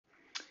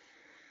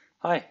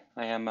Hi,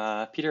 I am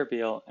Pieter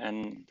Abbeel,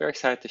 and very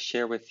excited to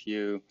share with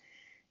you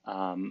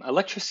a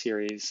lecture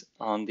series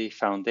on the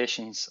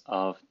foundations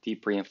of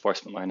deep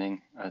reinforcement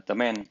learning, a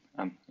domain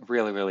I'm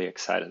really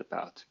excited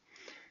about.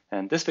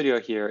 And this video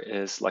here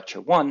is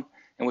lecture 1,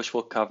 in which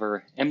we'll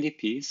cover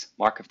MDPs,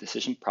 Markov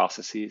decision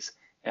processes,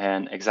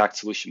 and exact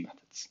solution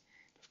methods.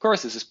 Of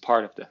course, this is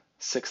part of the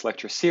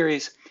 6-lecture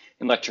series.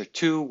 In lecture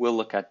 2, we'll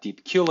look at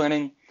deep Q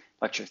learning,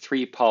 lecture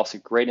 3, policy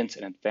gradients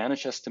and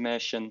advantage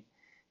estimation,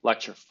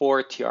 lecture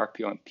 4,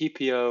 TRPO and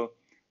PPO,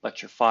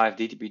 lecture 5,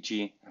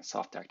 DTBG and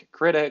soft actor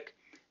critic,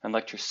 and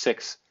lecture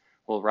 6,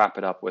 we'll wrap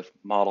it up with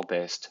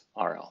model-based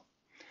RL.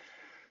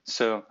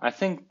 So I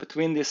think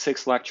between these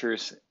 6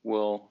 lectures,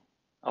 we'll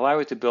allow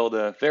you to build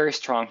a very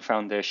strong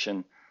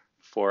foundation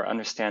for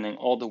understanding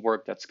all the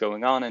work that's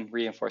going on in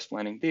reinforcement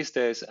learning these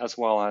days, as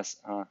well as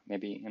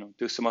maybe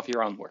do some of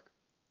your own work.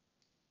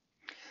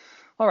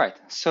 All right,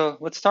 so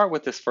let's start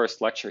with this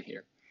first lecture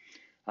here.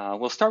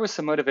 We'll start with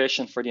some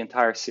motivation for the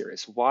entire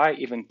series. Why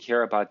even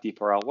care about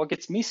DeepRL? What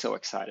gets me so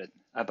excited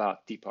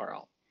about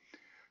DeepRL?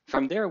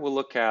 From there, we'll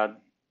look at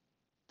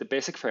the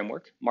basic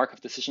framework, Markov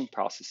decision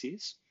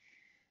processes,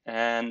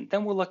 and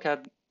then we'll look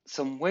at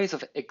some ways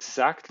of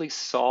exactly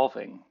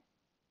solving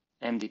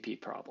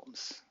MDP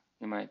problems.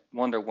 You might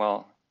wonder,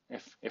 well,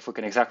 if we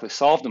can exactly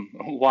solve them,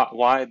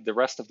 why the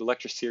rest of the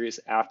lecture series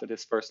after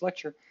this first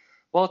lecture?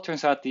 Well, it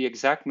turns out the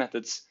exact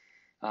methods,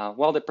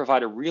 while they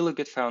provide a really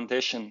good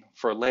foundation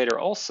for later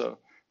also,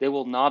 they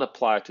will not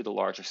apply to the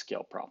larger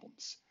scale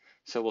problems.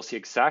 So we'll see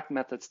exact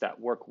methods that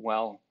work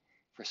well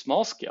for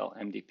small scale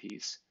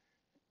MDPs,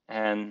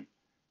 and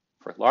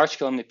for large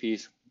scale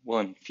MDPs, we'll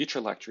in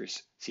future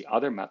lectures see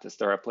other methods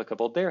that are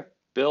applicable there,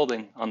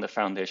 building on the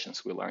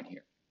foundations we learn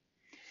here.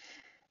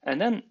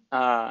 And then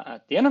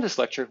at the end of this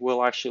lecture,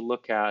 we'll actually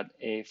look at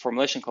a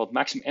formulation called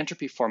maximum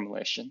entropy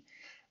formulation.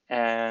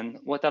 And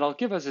what that'll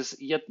give us is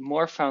yet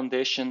more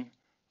foundation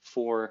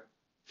for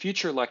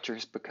future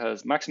lectures,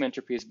 because maximum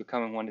entropy is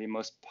becoming one of the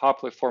most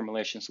popular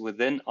formulations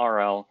within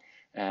RL.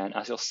 And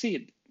as you'll see,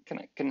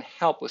 it can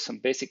help with some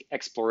basic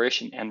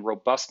exploration and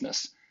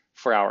robustness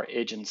for our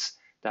agents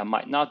that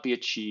might not be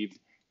achieved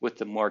with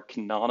the more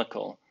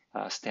canonical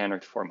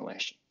standard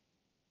formulation.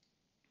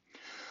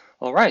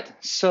 All right,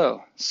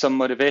 so some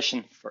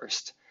motivation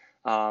first.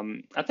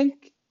 I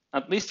think,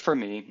 at least for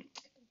me,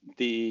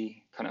 the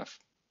kind of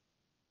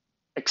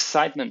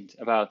excitement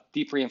about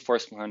deep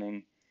reinforcement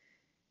learning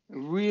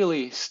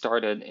really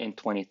started in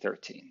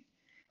 2013.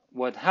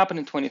 What happened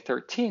in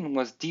 2013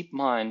 was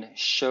DeepMind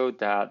showed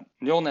that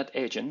neural net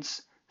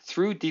agents,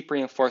 through deep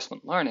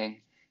reinforcement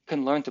learning,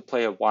 can learn to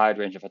play a wide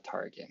range of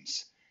Atari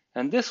games.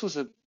 And this was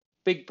a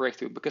big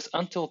breakthrough, because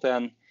until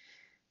then,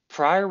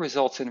 prior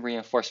results in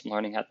reinforcement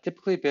learning had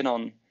typically been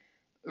on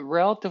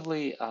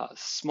relatively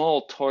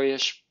small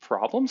toyish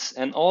problems.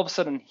 And all of a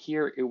sudden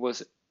here, it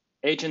was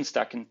agents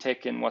that can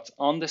take in what's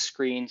on the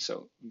screen,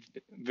 so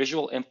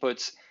visual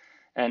inputs,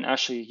 and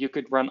actually you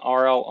could run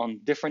RL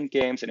on different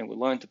games and it would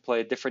learn to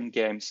play different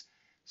games.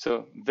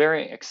 So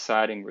very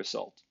exciting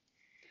result.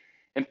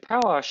 In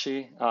parallel,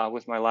 actually,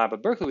 with my lab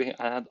at Berkeley,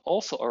 I had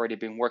also already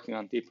been working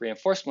on deep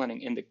reinforcement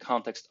learning in the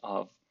context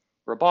of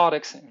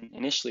robotics, and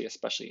initially,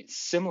 especially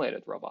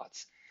simulated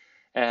robots.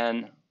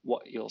 And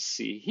what you'll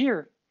see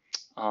here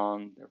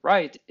on the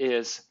right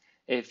is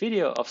a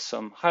video of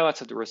some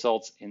highlights of the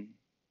results in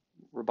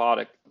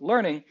robotic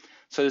learning.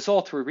 So this is all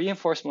through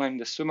reinforcement learning.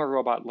 The swimmer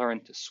robot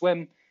learned to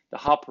swim, the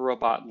hopper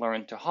robot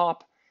learned to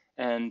hop,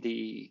 and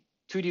the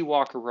 2D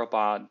walker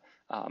robot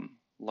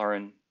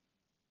learned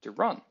to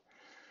run.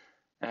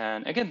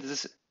 And again,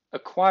 this is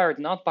acquired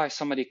not by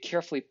somebody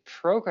carefully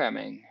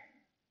programming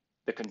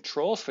the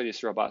controls for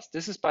these robots.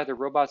 This is by the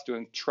robots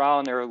doing trial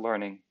and error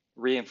learning,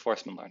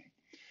 reinforcement learning.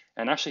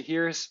 And actually,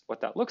 here's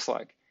what that looks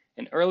like.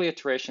 In early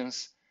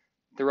iterations,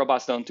 the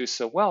robots don't do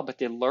so well, but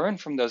they learn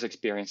from those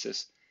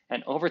experiences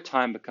and over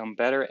time become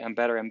better and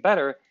better and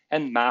better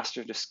and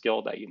master the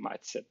skill that you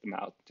might set them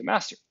out to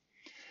master.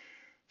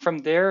 From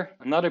there,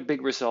 another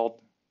big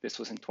result, this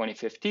was in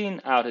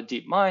 2015, out of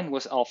DeepMind,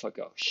 was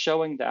AlphaGo,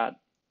 showing that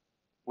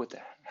with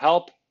the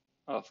help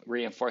of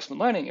reinforcement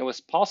learning, it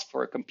was possible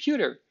for a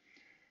computer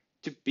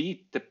to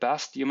beat the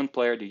best human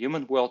player, the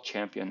human world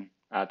champion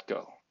at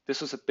Go.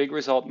 This was a big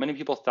result. Many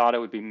people thought it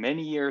would be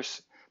many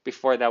years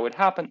before that would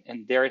happen,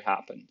 and there it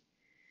happened.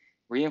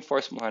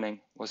 Reinforcement learning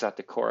was at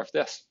the core of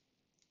this.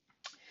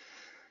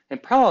 In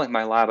parallel, in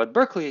my lab at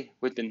Berkeley,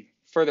 we've been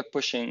further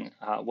pushing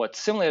what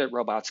simulated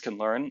robots can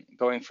learn,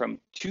 going from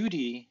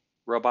 2D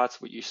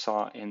robots, what you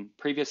saw in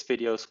previous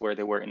videos where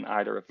they were in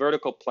either a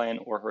vertical plane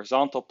or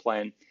horizontal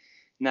plane,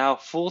 now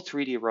full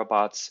 3D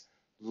robots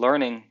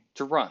learning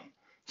to run.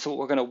 So what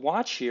we're going to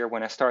watch here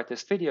when I start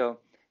this video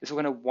is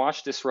we're going to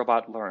watch this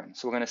robot learn.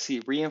 So we're going to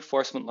see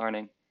reinforcement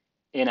learning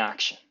in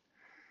action.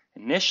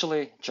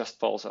 Initially, it just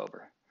falls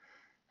over.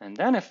 And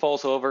then it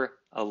falls over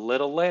a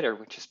little later,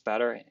 which is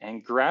better.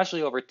 And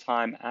gradually over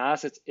time,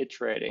 as it's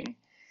iterating,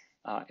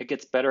 it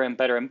gets better and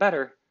better and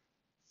better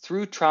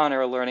through trial and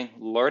error learning,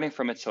 learning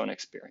from its own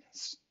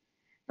experience.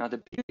 Now, the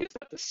beauty is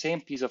that the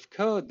same piece of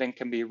code then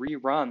can be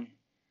rerun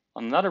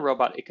on another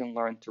robot, it can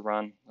learn to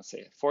run, let's say,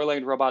 a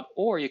four-legged robot,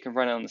 or you can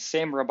run it on the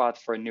same robot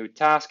for a new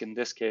task, in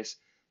this case,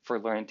 for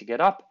learning to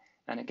get up.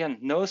 And again,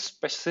 no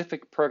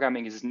specific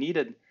programming is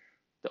needed.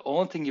 The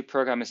only thing you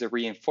program is a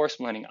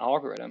reinforcement learning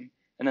algorithm.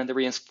 And then the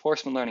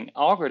reinforcement learning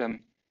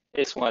algorithm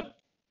is what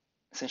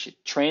essentially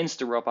trains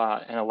the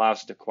robot and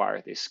allows it to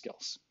acquire these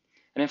skills.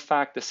 And in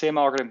fact, the same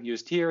algorithm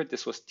used here,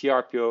 this was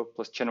TRPO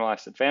plus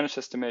generalized advantage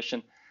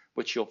estimation,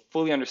 which you'll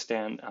fully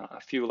understand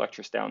a few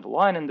lectures down the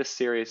line in this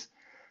series,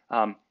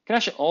 can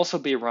actually also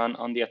be run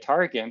on the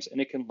Atari games, and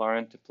it can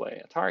learn to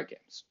play Atari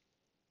games.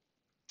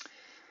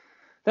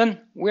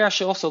 Then we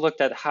actually also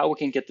looked at how we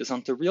can get this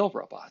onto real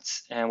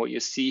robots. And what you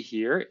see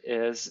here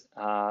is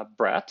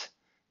Brett,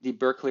 the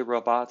Berkeley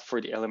robot for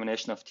the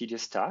elimination of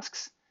tedious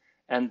tasks.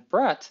 And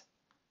Brett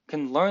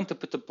can learn to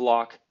put the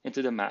block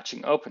into the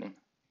matching opening.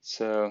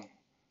 So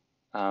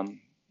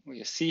what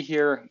you see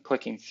here,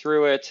 clicking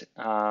through it,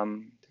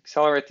 to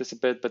accelerate this a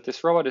bit, but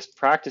this robot is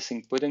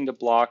practicing putting the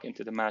block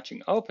into the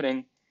matching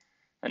opening.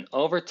 And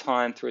over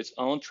time, through its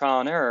own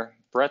trial and error,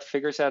 Brett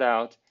figures that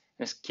out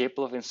and is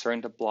capable of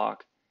inserting the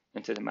block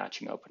into the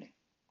matching opening.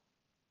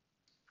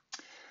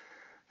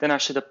 Then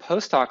actually the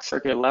postdoc,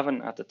 Sergey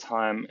Levin at the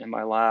time in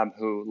my lab,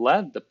 who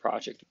led the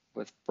project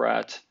with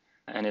Brett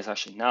and is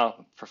actually now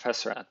a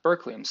professor at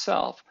Berkeley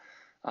himself,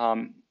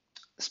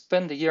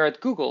 spent a year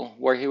at Google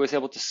where he was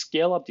able to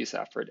scale up this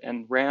effort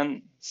and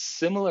ran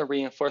similar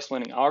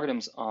reinforcement learning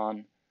algorithms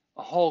on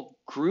a whole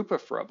group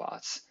of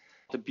robots.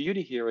 The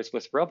beauty here is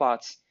with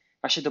robots,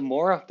 actually the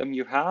more of them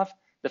you have,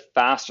 the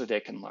faster they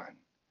can learn.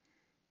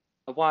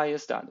 Why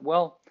is that?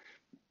 Well,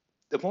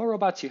 the more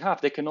robots you have,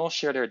 they can all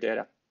share their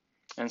data.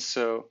 And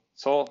so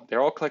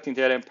they're all collecting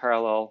data in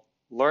parallel,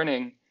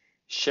 learning,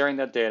 sharing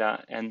that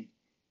data. And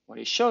what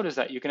he showed is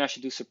that you can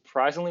actually do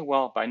surprisingly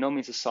well, by no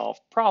means a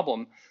solved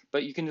problem,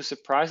 but you can do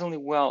surprisingly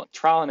well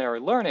trial and error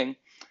learning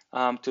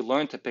to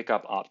learn to pick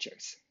up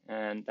objects.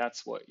 And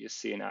that's what you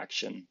see in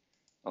action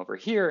over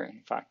here.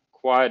 In fact,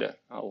 quite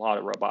a lot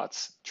of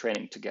robots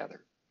training together.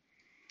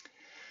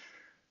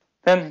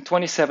 Then in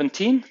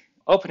 2017,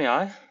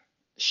 OpenAI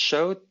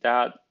showed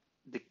that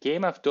the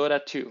game of Dota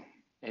 2,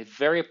 a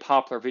very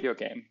popular video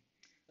game,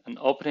 an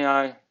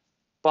OpenAI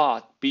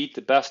bot beat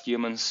the best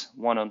humans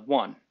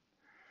one-on-one.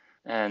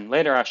 And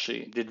later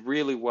actually did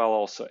really well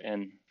also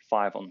in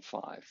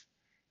 5-on-5.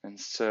 And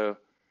so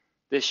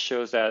this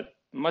shows that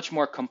much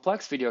more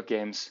complex video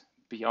games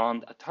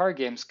beyond Atari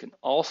games can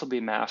also be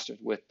mastered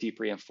with deep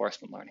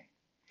reinforcement learning.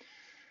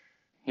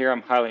 Here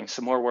I'm highlighting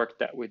some more work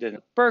that we did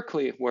at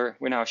Berkeley, where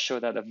we now show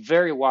that a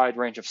very wide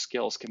range of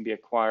skills can be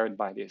acquired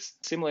by these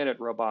simulated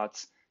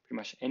robots. Pretty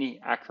much any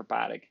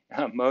acrobatic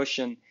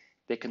motion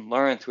they can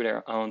learn through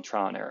their own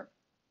trial and error.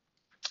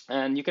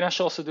 And you can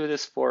actually also do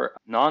this for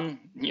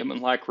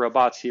non-human-like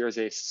robots. Here is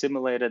a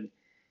simulated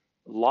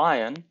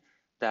lion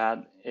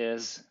that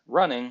is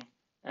running,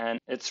 and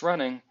it's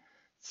running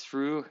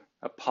through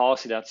a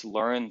policy that's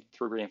learned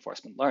through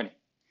reinforcement learning.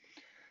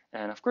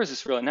 And of course,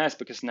 it's really nice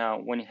because now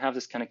when you have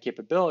this kind of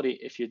capability,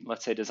 if you,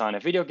 let's say, design a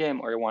video game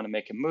or you want to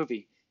make a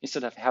movie,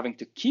 instead of having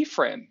to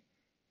keyframe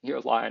your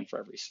lion for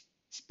every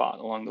spot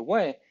along the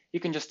way, you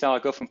can just tell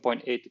it go from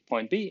point A to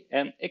point B,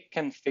 and it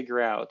can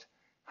figure out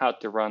how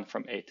to run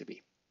from A to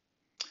B.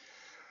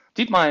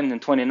 DeepMind in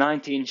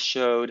 2019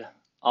 showed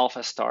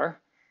AlphaStar,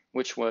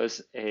 which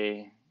was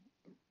a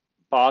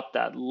bot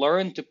that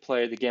learned to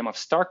play the game of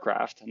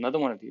StarCraft, another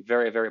one of the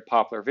very, very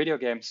popular video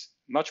games,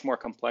 much more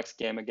complex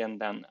game again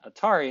than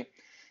Atari.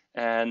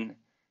 And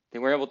they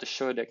were able to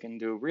show they can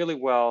do really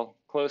well,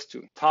 close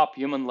to top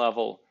human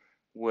level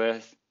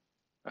with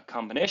a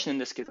combination in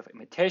this case of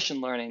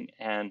imitation learning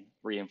and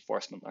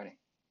reinforcement learning.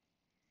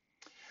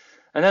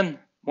 And then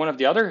one of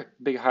the other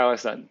big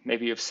highlights that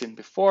maybe you've seen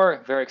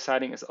before, very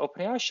exciting, is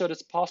OpenAI showed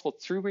it's possible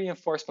through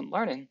reinforcement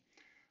learning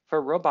for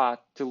a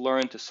robot to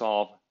learn to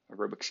solve a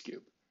Rubik's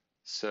Cube.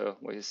 So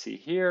what you see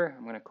here,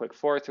 I'm going to click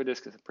forward through this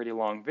because it's a pretty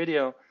long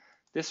video.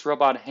 This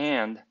robot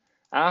hand,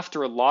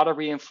 after a lot of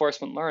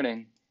reinforcement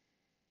learning,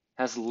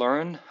 has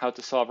learned how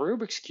to solve a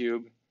Rubik's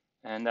Cube.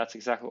 And that's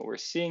exactly what we're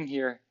seeing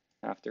here.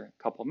 After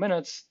a couple of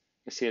minutes,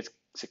 you see it's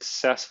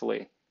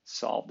successfully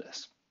solved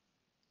this.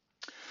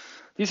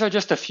 These are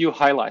just a few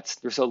highlights.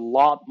 There's a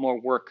lot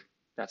more work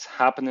that's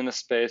happened in the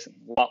space, and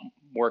a lot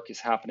more work is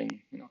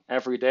happening,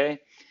 every day.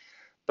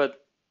 But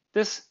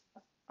this,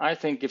 I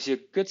think, gives you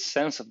a good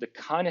sense of the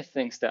kind of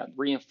things that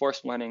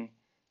reinforcement learning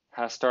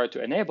has started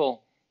to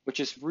enable, which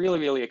is really,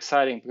 really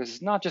exciting because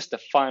it's not just the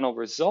final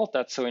result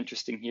that's so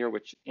interesting here,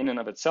 which in and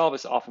of itself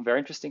is often very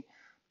interesting,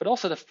 but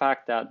also the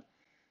fact that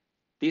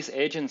these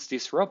agents,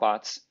 these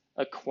robots,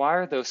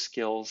 acquire those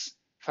skills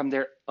from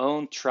their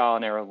own trial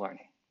and error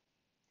learning.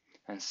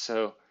 And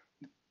so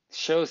it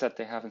shows that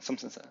they have, in some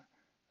sense,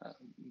 a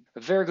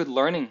very good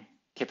learning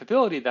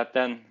capability that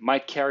then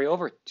might carry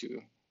over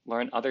to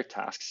learn other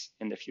tasks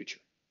in the future.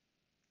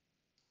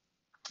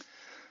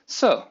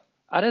 So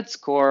at its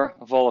core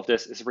of all of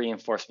this is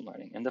reinforcement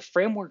learning. And the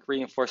framework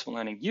reinforcement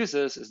learning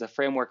uses is the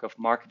framework of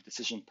markov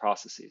decision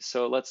processes.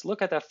 So let's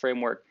look at that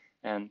framework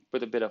and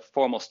put a bit of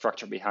formal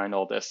structure behind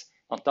all this,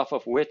 on top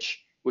of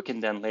which we can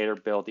then later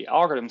build the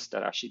algorithms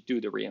that actually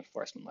do the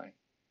reinforcement learning.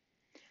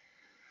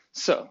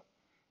 So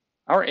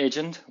our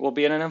agent will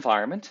be in an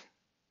environment,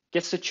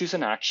 gets to choose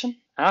an action.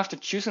 After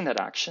choosing that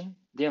action,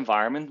 the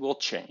environment will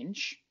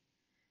change.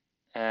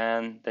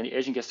 And then the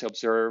agent gets to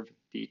observe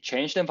the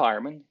changed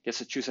environment, gets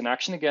to choose an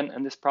action again,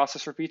 and this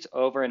process repeats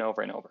over and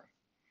over and over.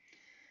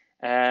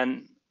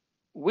 And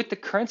with the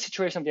current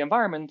situation of the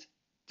environment,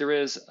 there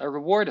is a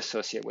reward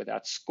associated with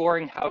that,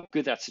 scoring how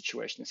good that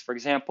situation is. For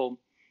example,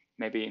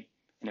 maybe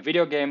in a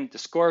video game, the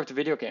score of the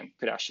video game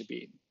could actually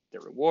be the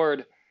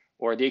reward,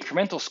 or the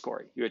incremental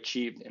score you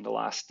achieved in the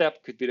last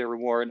step could be the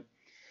reward.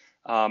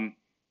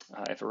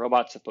 If a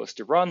robot's supposed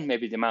to run,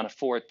 maybe the amount of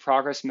forward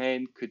progress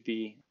made could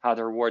be how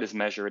the reward is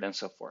measured and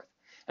so forth.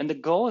 And the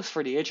goal is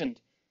for the agent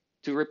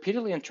to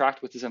repeatedly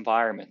interact with this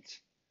environment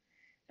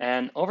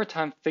and over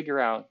time figure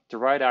out the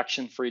right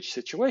action for each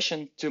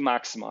situation to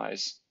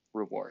maximize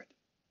reward.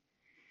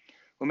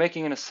 We're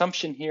making an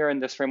assumption here in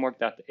this framework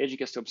that the agent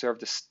gets to observe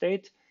the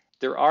state.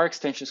 There are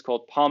extensions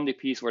called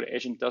MDPs where the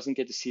agent doesn't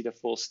get to see the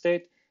full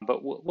state,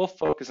 but we'll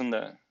focus on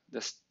the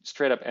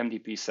straight up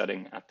MDP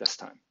setting at this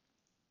time.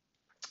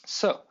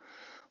 So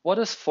what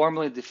does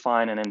formally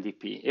define an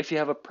MDP? If you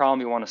have a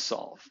problem you want to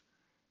solve,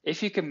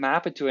 if you can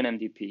map it to an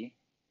MDP,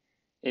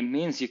 it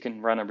means you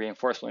can run a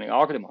reinforcement learning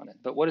algorithm on it.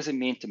 But what does it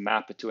mean to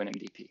map it to an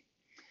MDP?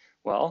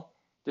 Well,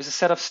 there's a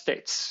set of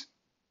states.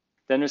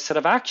 Then there's a set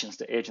of actions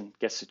the agent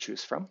gets to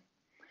choose from.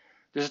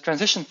 There's a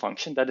transition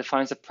function that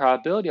defines the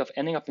probability of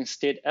ending up in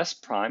state S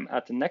prime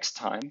at the next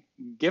time,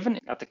 given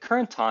at the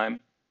current time,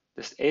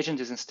 this agent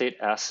is in state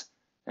S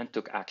and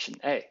took action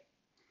A.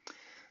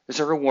 There's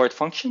a reward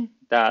function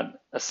that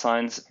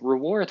assigns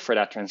reward for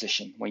that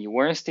transition. When you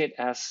were in state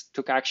S,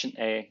 took action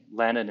A,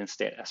 landed in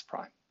state S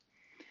prime.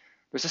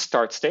 There's a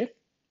start state,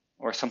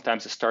 or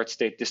sometimes a start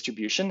state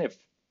distribution if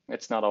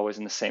it's not always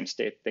in the same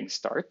state things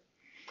start.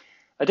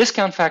 A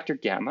discount factor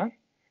gamma,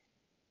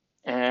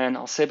 and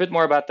I'll say a bit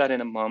more about that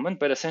in a moment,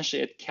 but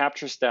essentially it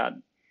captures that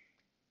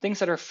things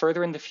that are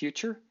further in the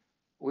future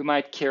we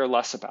might care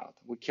less about.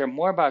 We care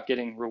more about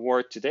getting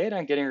reward today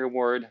than getting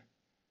reward,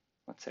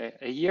 let's say,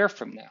 a year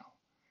from now.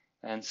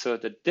 And so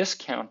the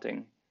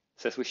discounting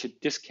says we should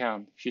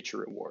discount future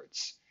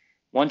rewards.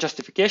 One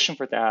justification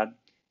for that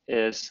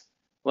is,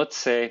 let's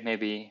say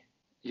maybe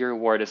your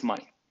reward is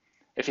money.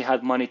 If you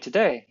had money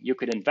today, you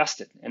could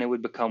invest it and it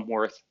would become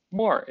worth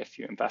more if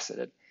you invested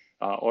it.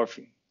 Or if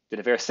you did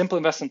a very simple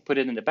investment, put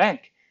it in the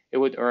bank, it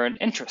would earn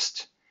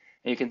interest.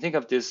 And you can think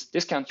of this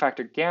discount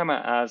factor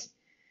gamma as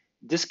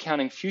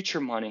discounting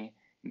future money,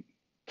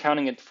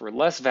 counting it for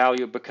less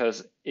value,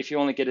 because if you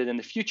only get it in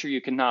the future,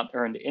 you cannot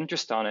earn the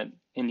interest on it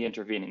in the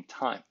intervening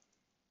time.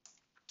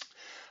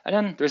 And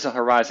then there's a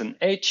horizon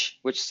H,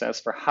 which says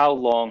for how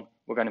long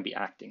we're going to be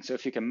acting. So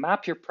if you can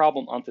map your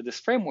problem onto this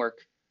framework,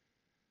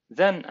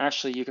 then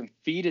actually you can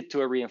feed it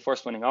to a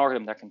reinforcement learning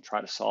algorithm that can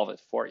try to solve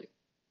it for you.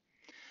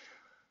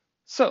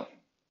 So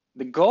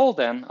the goal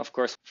then, of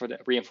course, for the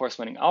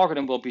reinforcement learning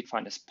algorithm will be to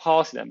find this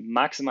policy that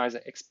maximizes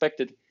the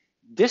expected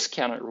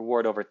discounted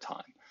reward over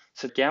time.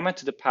 So gamma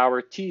to the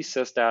power t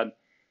says that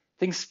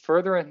things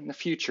further in the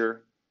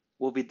future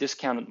will be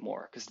discounted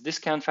more, because the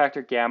discount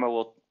factor gamma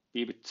will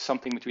be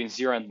something between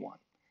 0 and 1,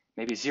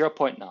 maybe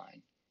 0.9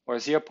 or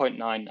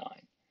 0.99.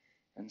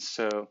 And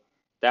so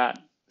that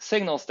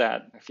signals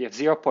that if you have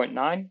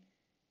 0.9,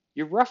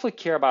 you roughly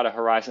care about a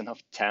horizon of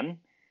 10.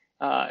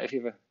 If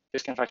you have a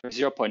discount factor of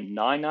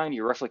 0.99,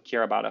 you roughly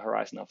care about a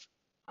horizon of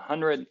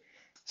 100.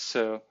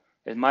 So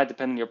it might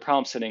depend on your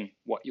problem setting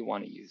what you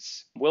want to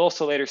use. We'll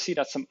also later see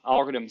that some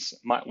algorithms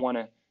might want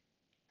to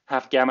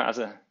have gamma as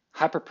a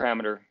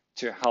hyperparameter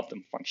to help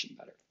them function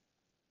better.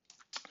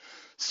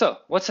 So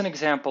what's an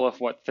example of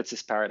what fits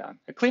this paradigm?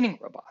 A cleaning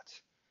robot.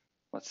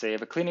 Let's say you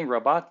have a cleaning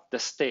robot, the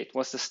state.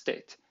 What's the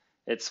state?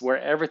 It's where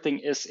everything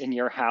is in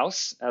your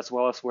house as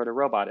well as where the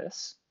robot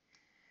is.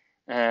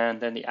 And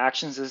then the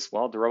actions is,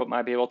 well, the robot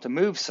might be able to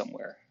move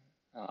somewhere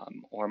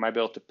or might be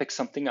able to pick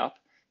something up.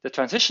 The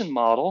transition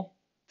model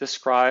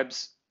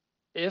describes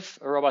if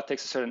a robot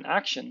takes a certain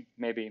action,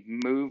 maybe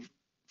move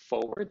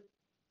forward,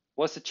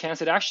 what's the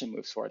chance it actually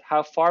moves forward?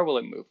 How far will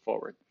it move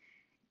forward?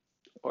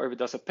 Or if it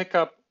does a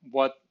pickup,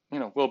 what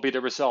will be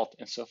the result,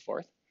 and so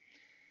forth.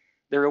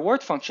 The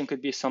reward function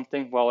could be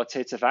something, well, let's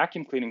say it's a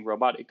vacuum cleaning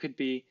robot. It could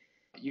be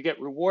you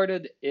get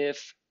rewarded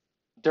if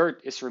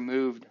dirt is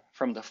removed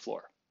from the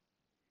floor.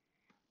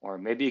 Or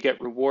maybe you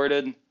get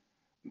rewarded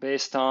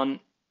based on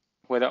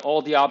whether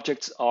all the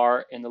objects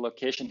are in the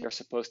location they're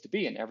supposed to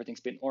be and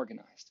everything's been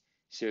organized.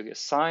 So you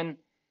assign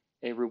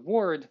a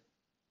reward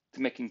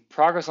to making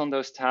progress on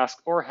those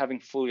tasks or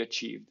having fully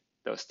achieved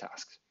those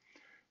tasks.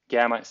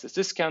 Gamma is this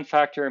discount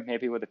factor.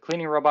 Maybe with a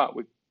cleaning robot,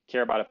 we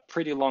care about a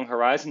pretty long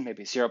horizon,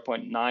 maybe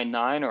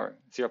 0.99 or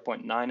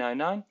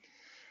 0.999.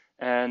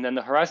 And then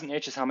the horizon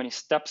H is how many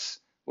steps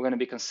we're going to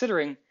be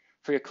considering.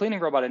 For your cleaning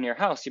robot in your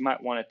house, you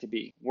might want it to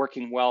be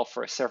working well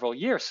for several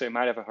years, so you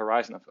might have a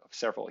horizon of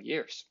several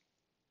years.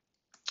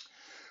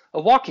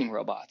 A walking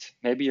robot.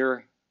 Maybe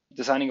you're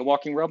designing a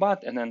walking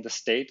robot, and then the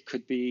state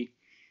could be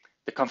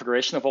the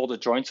configuration of all the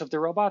joints of the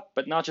robot,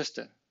 but not just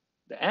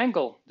the the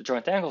angle, the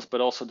joint angles,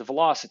 but also the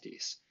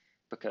velocities,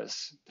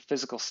 because the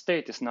physical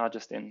state is not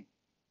just in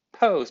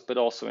pose, but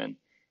also in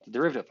the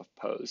derivative of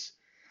pose.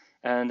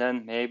 And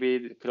then maybe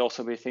it could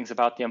also be things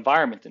about the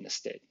environment in the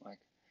state, like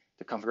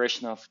the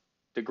configuration of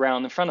the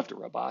ground in front of the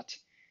robot,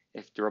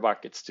 if the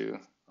robot gets to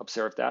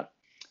observe that.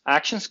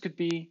 Actions could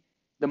be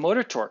the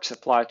motor torques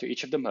applied to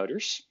each of the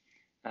motors.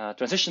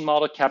 Transition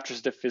model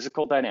captures the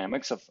physical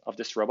dynamics of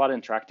this robot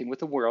interacting with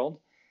the world.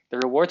 The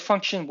reward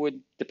function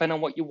would depend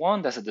on what you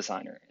want as a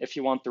designer. If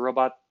you want the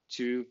robot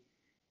to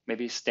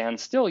maybe stand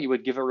still, you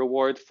would give a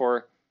reward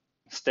for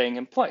staying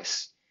in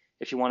place.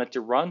 If you want it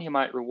to run, you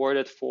might reward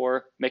it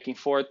for making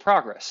forward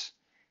progress.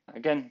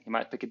 Again, you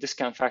might pick a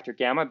discount factor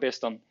gamma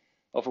based on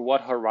over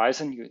what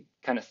horizon you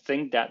kind of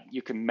think that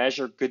you can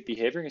measure good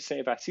behavior. You say,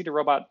 if I see the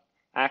robot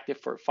active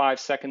for 5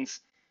 seconds,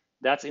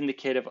 that's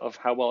indicative of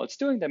how well it's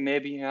doing, then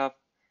maybe you have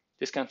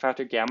discount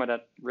factor gamma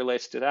that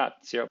relates to that.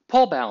 So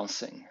pole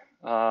balancing.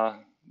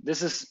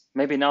 This is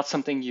maybe not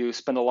something you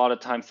spend a lot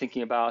of time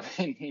thinking about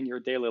in your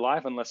daily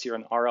life unless you're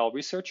an RL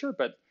researcher,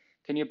 but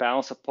can you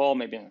balance a pole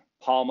maybe in the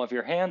palm of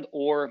your hand,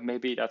 or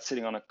maybe that's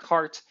sitting on a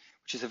cart,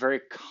 which is a very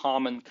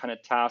common kind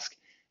of task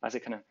as a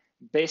kind of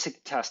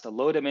basic test, a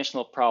low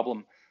dimensional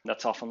problem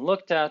that's often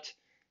looked at.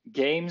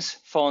 Games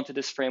fall into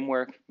this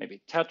framework,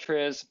 maybe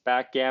Tetris,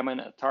 backgammon,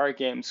 Atari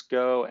games,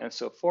 Go, and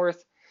so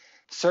forth.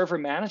 Server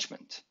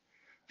management,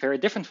 very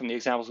different from the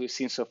examples we've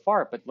seen so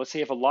far, but let's say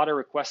you have a lot of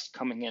requests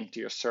coming into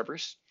your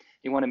servers.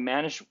 You want to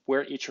manage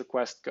where each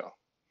request go.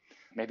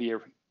 Maybe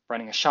you're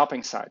running a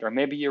shopping site, or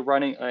maybe you're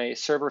running a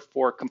server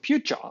for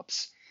compute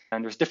jobs,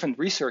 and there's different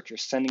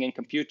researchers sending in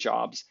compute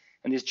jobs,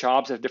 and these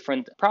jobs have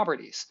different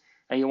properties,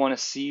 and you want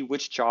to see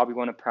which job you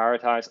want to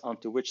prioritize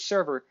onto which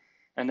server,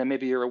 and then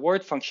maybe your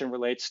reward function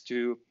relates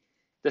to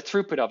the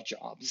throughput of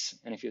jobs,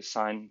 and if you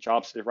assign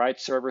jobs to the right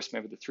servers,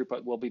 maybe the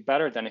throughput will be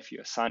better than if you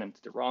assign them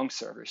to the wrong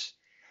servers.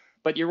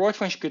 But your reward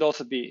function could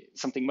also be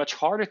something much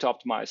harder to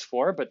optimize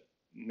for, but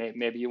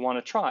maybe you want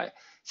to try,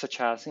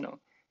 such as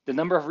the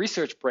number of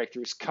research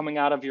breakthroughs coming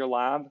out of your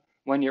lab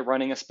when you're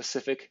running a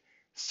specific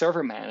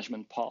server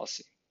management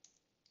policy.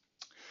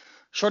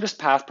 Shortest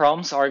path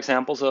problems are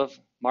examples of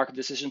market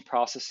decision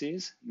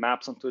processes,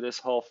 maps onto this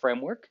whole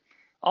framework.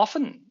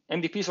 Often,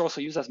 MDPs are also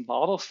used as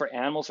models for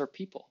animals or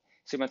people.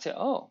 So you might say,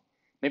 oh,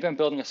 maybe I'm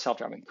building a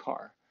self-driving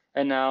car,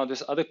 and now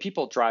there's other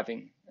people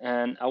driving,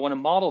 and I want to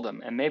model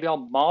them, and maybe I'll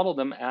model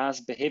them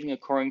as behaving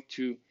according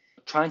to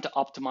trying to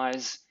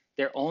optimize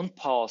their own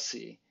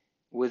policy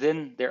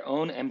within their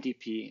own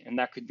MDP, and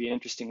that could be an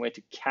interesting way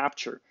to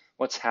capture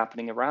what's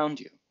happening around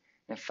you.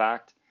 In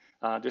fact,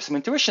 there's some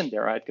intuition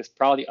there, right? Because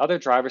probably other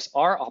drivers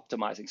are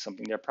optimizing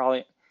something. They're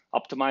probably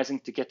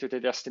optimizing to get to their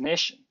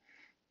destination,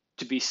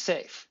 to be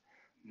safe.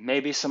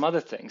 Maybe some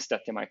other things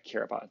that they might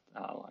care about,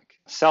 like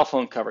cell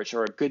phone coverage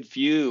or a good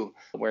view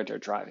where they're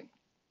driving.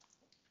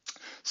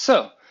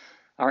 So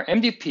our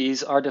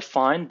MDPs are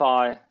defined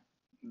by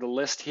the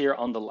list here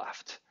on the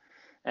left.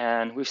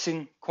 And we've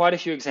seen quite a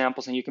few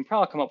examples, and you can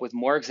probably come up with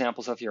more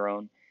examples of your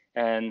own.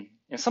 And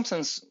in some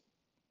sense,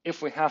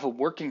 if we have a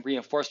working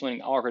reinforcement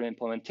learning algorithm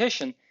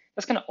implementation,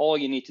 that's kind of all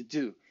you need to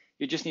do.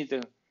 You just need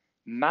to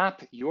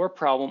map your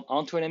problem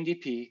onto an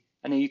MDP,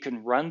 and then you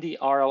can run the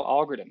RL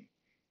algorithm,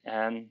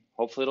 and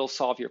hopefully it'll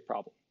solve your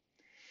problem.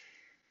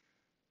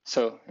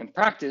 So in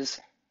practice,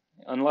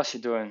 unless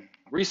you're doing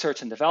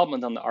research and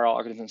development on the RL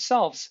algorithms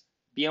themselves,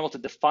 being able to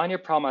define your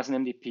problem as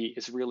an MDP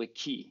is really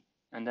key,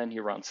 and then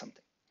you run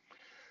something.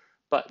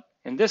 But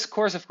in this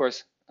course, of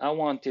course, I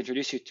want to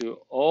introduce you to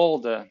all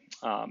the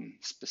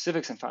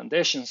specifics and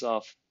foundations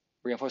of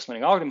reinforcement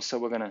learning algorithms. So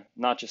we're going to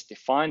not just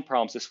define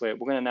problems this way,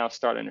 we're going to now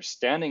start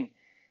understanding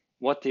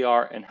what they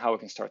are and how we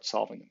can start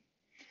solving them.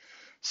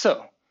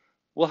 So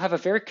we'll have a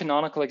very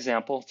canonical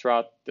example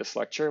throughout this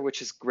lecture,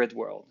 which is grid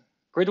world.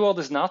 Grid world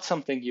is not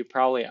something you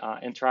probably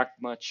interact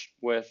much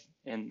with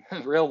in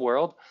the real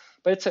world,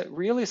 but it's a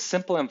really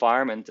simple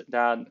environment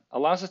that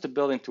allows us to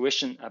build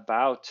intuition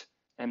about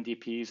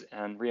MDPs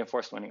and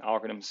reinforcement learning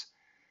algorithms.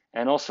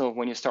 And also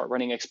when you start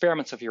running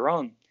experiments of your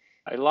own,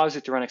 it allows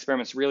you to run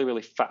experiments really,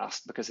 really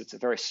fast because it's a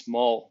very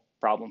small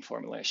problem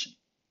formulation.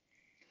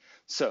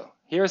 So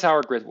here's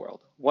our grid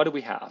world. What do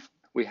we have?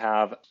 We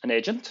have an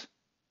agent,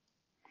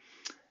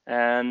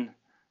 and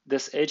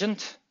this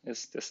agent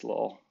is this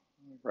little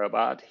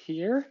robot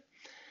here.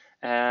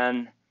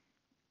 And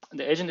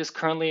the agent is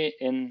currently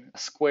in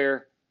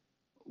square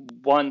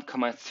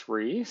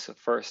 1,3, so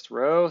first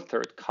row,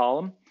 third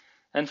column.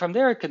 And from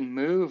there, it can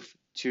move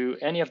to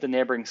any of the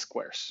neighboring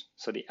squares.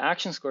 So the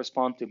actions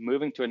correspond to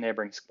moving to a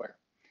neighboring square.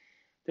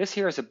 This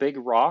here is a big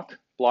rock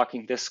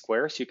blocking this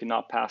square, so you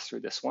cannot pass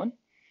through this one.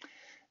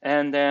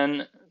 And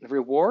then the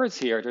rewards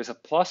here, there's a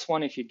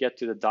 +1 if you get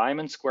to the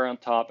diamond square on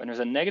top, and there's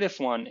a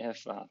 -1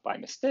 if by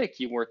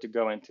mistake you were to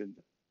go into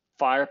the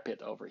fire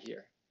pit over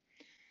here.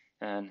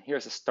 And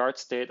here's a start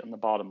state on the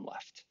bottom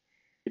left.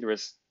 There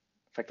is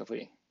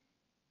effectively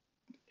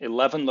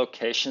 11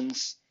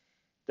 locations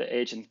the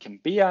agent can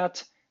be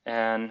at,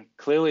 and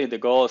clearly the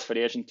goal is for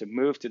the agent to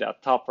move to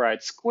that top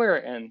right square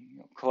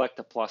and collect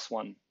a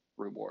 +1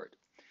 reward.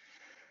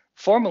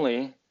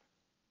 Formally,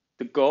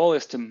 the goal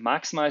is to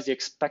maximize the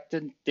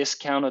expected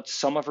discounted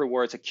sum of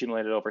rewards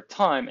accumulated over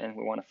time, and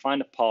we want to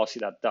find a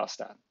policy that does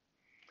that.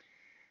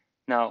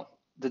 Now,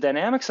 the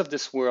dynamics of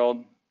this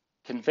world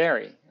can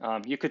vary.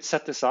 You could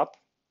set this up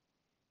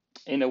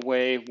in a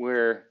way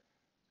where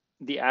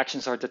the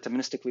actions are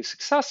deterministically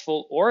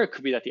successful, or it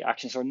could be that the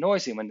actions are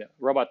noisy. When the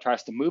robot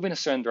tries to move in a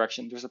certain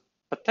direction, there's a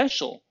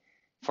potential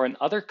for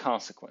another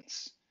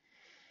consequence.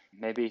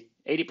 Maybe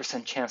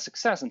 80% chance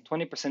success and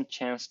 20%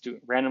 chance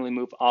to randomly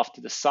move off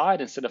to the side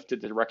instead of to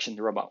the direction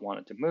the robot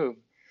wanted to move.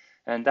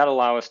 And that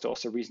allows us to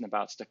also reason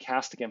about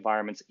stochastic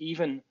environments,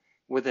 even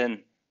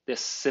within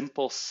this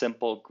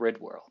simple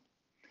grid world.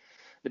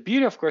 The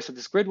beauty, of course, of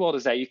this grid world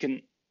is that you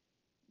can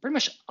pretty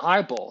much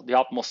eyeball the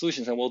optimal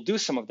solutions, and we'll do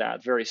some of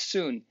that very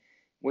soon,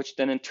 which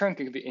then in turn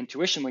can be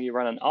intuition when you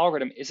run an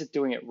algorithm. Is it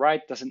doing it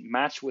right? Does it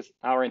match with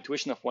our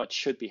intuition of what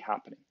should be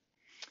happening?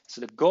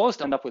 So the goal is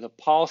to end up with a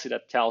policy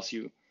that tells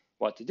you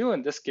what to do.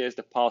 In this case,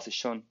 the policy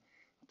shown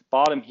at the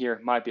bottom here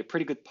might be a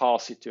pretty good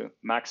policy to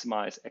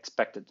maximize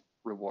expected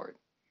reward.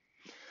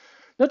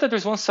 Note that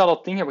there's one subtle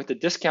thing here with the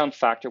discount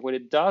factor. What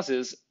it does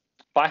is,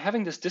 by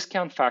having this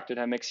discount factor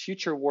that makes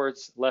future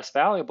rewards less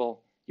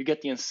valuable, you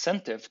get the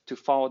incentive to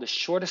follow the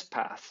shortest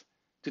path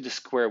to the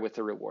square with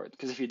the reward.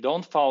 Because if you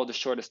don't follow the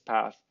shortest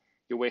path,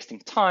 you're wasting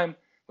time,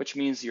 which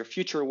means your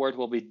future reward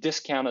will be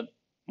discounted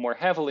more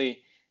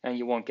heavily and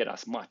you won't get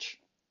as much.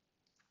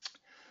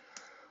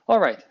 All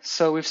right,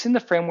 so we've seen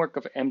the framework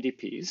of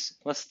MDPs.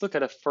 Let's look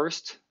at a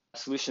first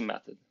solution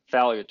method,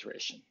 value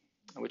iteration,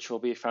 which will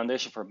be a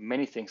foundation for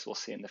many things we'll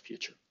see in the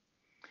future.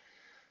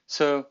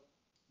 So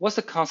what's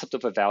the concept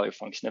of a value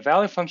function? A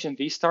value function,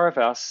 V star of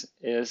S,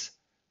 is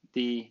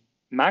the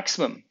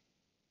maximum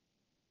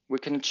we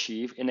can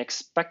achieve in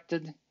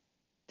expected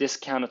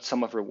discounted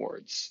sum of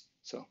rewards.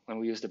 So when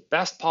we use the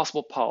best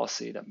possible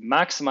policy that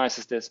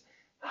maximizes this,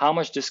 how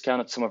much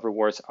discounted sum of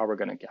rewards are we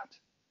going to get?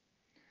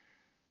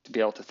 To be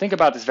able to think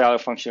about this value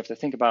function, you have to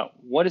think about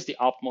what is the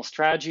optimal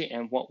strategy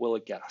and what will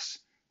it get us.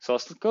 So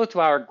let's go to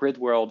our grid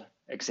world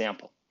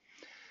example.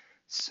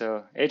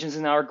 So agents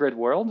in our grid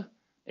world,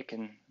 it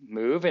can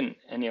move in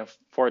any of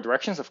 4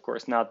 directions, of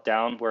course, not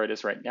down where it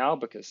is right now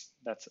because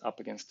that's up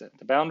against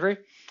the boundary.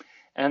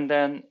 And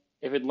then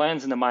if it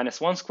lands in the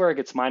 -1 square, it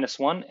gets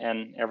 -1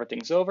 and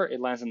everything's over. It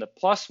lands in the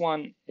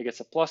 +1, it gets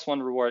a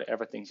 +1 reward,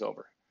 everything's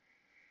over.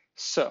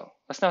 So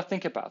let's now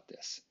think about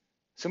this.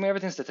 Assuming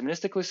everything's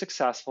deterministically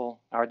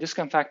successful, our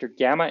discount factor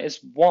gamma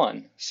is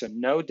 1, so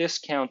no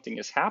discounting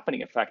is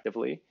happening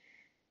effectively.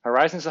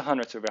 Horizon is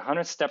 100, so we have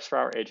 100 steps for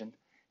our agent.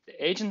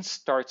 The agent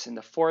starts in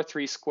the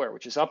 4-3 square,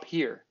 which is up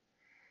here.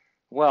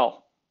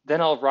 Well,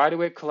 then I'll right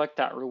away collect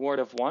that reward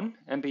of 1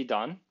 and be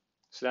done.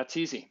 So that's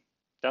easy.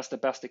 That's the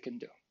best it can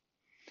do.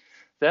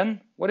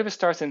 Then what if it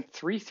starts in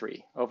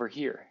 3-3 over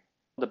here?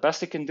 The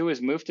best it can do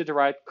is move to the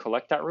right,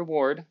 collect that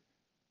reward,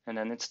 and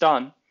then it's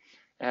done.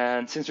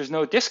 And since there's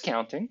no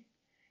discounting,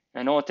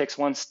 and only takes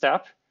 1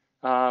 step,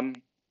 so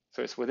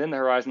it's within the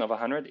horizon of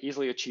 100,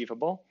 easily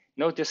achievable,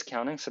 no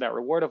discounting, so that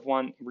reward of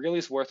 1 really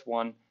is worth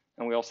 1,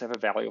 and we also have a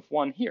value of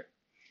 1 here.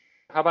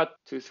 How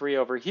about 2-3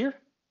 over here?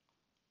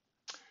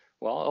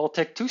 Well, it'll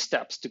take 2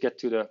 steps to get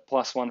to the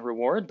 +1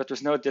 reward, but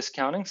there's no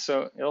discounting,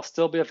 so it'll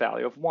still be a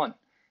value of 1.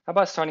 How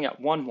about starting at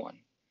 1-1?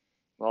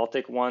 Well, I'll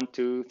take 1,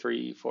 2,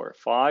 3, 4,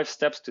 5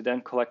 steps to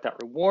then collect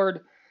that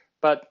reward,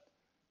 but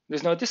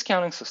there's no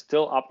discounting, so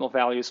still optimal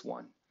value is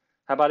 1.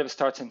 How about if it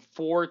starts in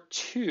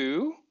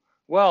 4-2?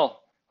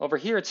 Well, over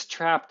here it's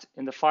trapped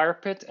in the fire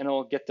pit and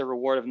it'll get the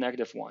reward of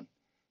 -1.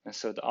 And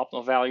so the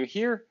optimal value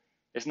here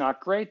is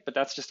not great, but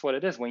that's just what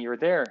it is. When you're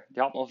there,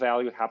 the optimal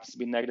value happens to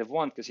be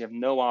 -1 because you have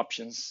no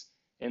options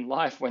in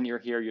life when you're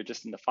here. You're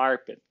just in the fire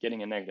pit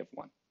getting a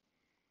 -1.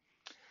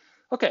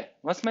 Okay,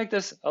 let's make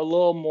this a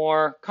little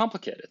more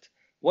complicated.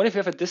 What if you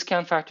have a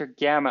discount factor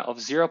gamma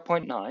of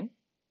 0.9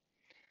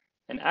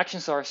 and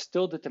actions are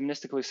still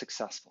deterministically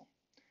successful?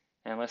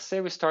 And let's say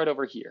we start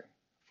over here,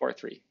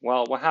 4-3.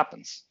 Well, what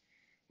happens?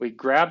 We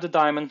grab the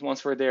diamond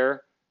once we're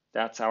there.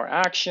 That's our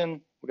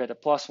action. We get a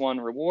 +1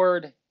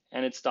 reward,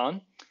 and it's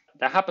done.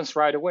 That happens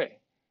right away.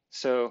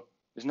 So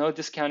there's no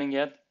discounting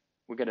yet.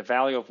 We get a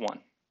value of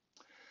 1.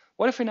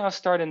 What if we now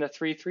start in the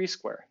 3-3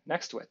 square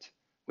next to it?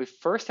 We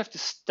first have to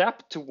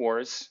step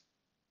towards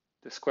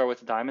the square with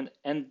the diamond,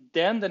 and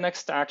then the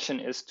next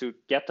action is to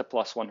get the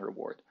 +1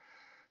 reward.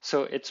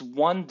 So it's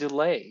 1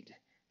 delayed.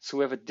 So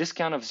we have a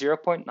discount of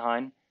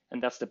 0.9,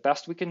 and that's the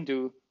best we can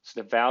do,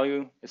 so the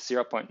value is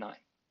 0.9.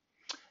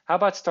 How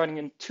about starting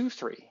in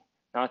 2-3?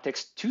 Now it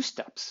takes 2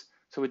 steps,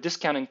 so we're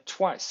discounting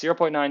twice.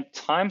 0.9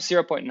 times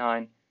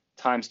 0.9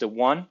 times the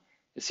 1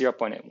 is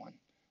 0.81.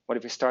 What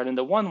if we start in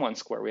the 1-1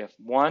 square? We have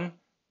 1,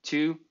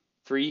 2,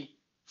 3,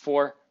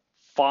 4,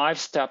 5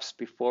 steps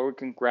before we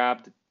can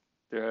grab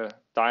the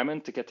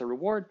diamond to get the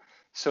reward,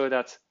 so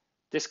that's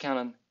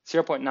discounted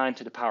 0.9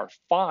 to the power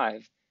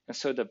 5, and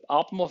so the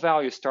optimal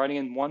value starting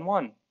in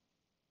 1-1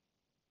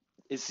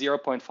 is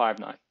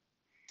 0.59.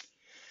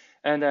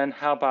 And then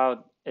how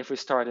about if we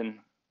start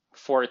in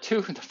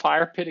 4-2, the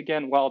fire pit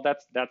again? Well,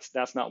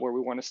 that's not where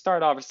we want to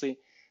start, obviously.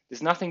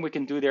 There's nothing we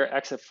can do there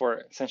except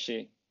for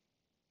essentially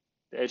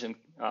the agent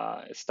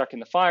is stuck in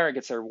the fire, it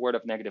gets a reward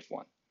of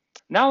 -1.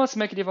 Now let's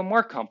make it even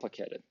more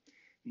complicated.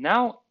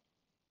 Now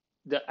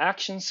the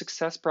action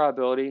success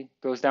probability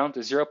goes down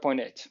to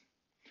 0.8.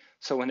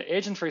 So when the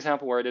agent, for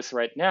example, where it is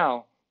right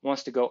now,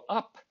 wants to go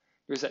up,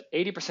 there's an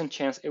 80%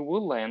 chance it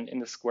will land in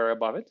the square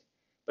above it,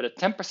 but a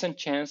 10%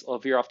 chance it'll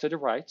veer off to the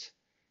right,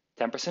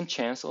 10%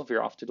 chance it'll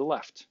veer off to the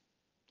left.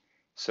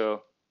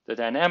 So the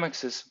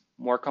dynamics is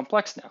more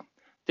complex now.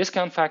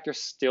 Discount factor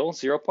is still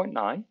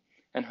 0.9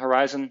 and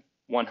horizon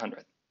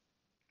 100.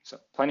 So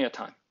plenty of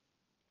time.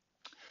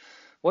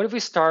 What if we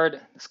start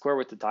the square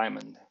with the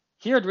diamond?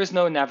 Here there is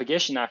no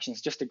navigation action,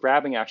 it's just a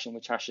grabbing action,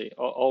 which actually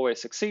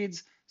always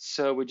succeeds.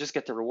 So we just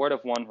get the reward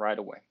of 1 right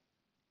away.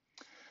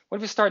 What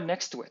if we start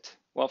next to it?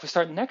 Well, if we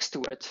start next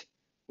to it,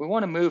 we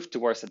want to move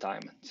towards the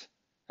diamond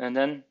and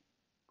then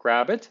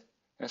grab it.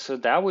 And so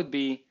that would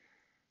be,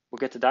 we'll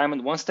get the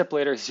diamond 1 step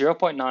later,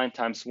 0.9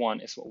 times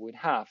 1 is what we'd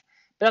have.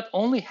 But that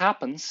only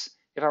happens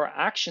if our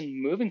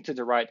action moving to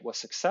the right was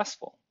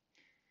successful.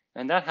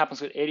 And that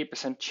happens with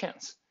 80%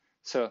 chance.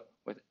 So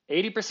with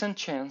 80%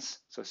 chance,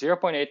 so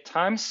 0.8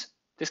 times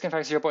discount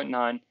factor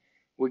 0.9,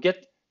 we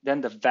get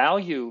then the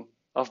value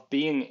of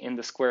being in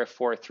the square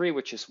 4-3,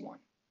 which is 1.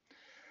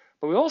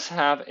 But we also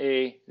have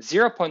a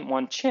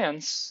 0.1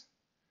 chance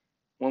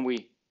when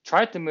we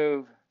try to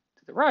move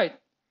to the right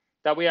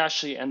that we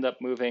actually end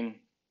up moving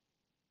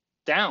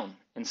down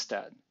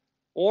instead,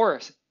 or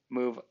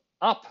move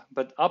up,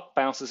 but up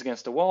bounces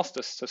against the walls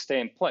to stay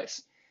in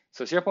place.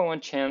 So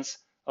 0.1 chance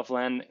of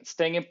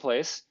staying in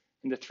place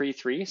in the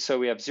 3-3. So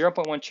we have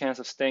 0.1 chance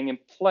of staying in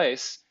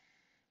place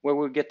where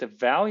we get the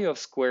value of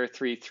square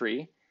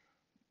 3-3,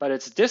 but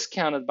it's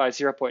discounted by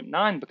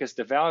 0.9 because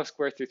the value of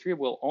square 3-3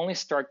 will only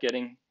start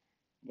getting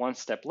 1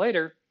 step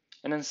later.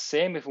 And then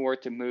same if we were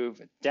to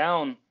move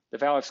down the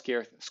value of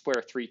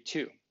square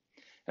 3-2.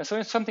 And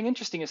so something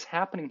interesting is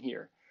happening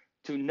here.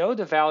 To know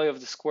the value of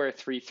the square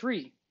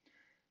 3-3,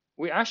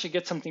 we actually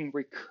get something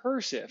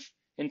recursive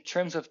in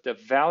terms of the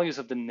values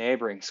of the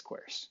neighboring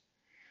squares.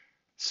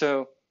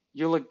 So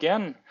you'll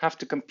again have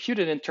to compute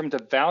it in terms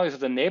of values of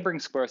the neighboring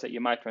squares that you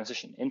might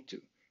transition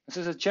into. This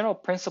is a general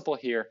principle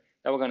here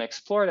that we're going to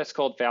explore that's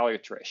called value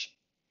iteration.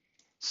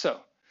 So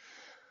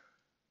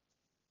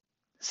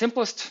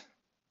simplest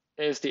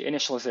is the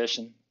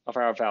initialization of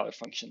our value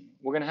function.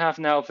 We're going to have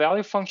now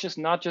value functions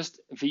not just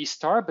v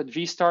star, but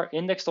v star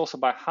indexed also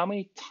by how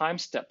many time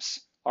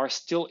steps are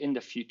still in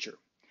the future.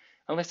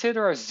 And let's say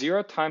there are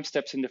 0 time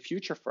steps in the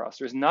future for us.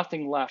 There's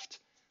nothing left.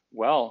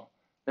 Well,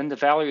 then the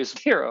value is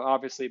 0,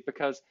 obviously,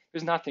 because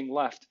there's nothing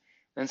left.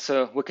 And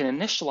so we can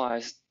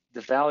initialize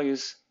the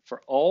values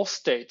for all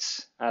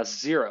states as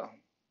 0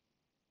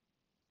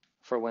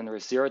 for when there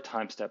is 0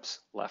 time steps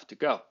left to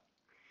go.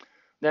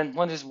 Then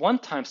when there's 1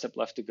 time step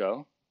left to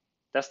go,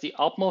 that's the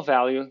optimal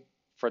value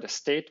for the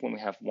state when we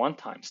have 1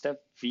 time step,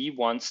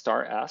 v1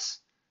 star s.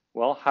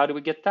 Well, how do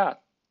we get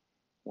that?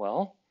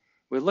 Well,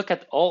 we look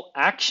at all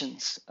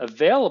actions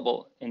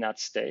available in that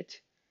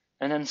state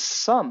and then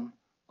sum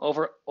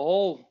over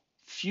all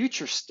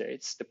future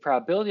states, the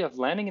probability of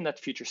landing in that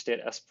future state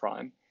S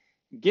prime,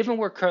 given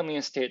we're currently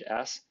in state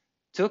S,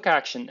 took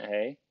action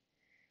A,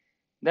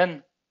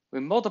 then we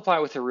multiply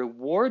with the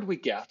reward we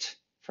get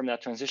from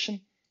that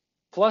transition,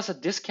 plus a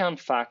discount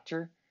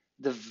factor,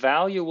 the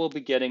value we'll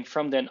be getting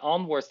from then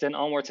onwards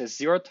has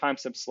 0 time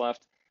steps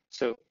left,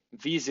 so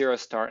V0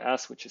 star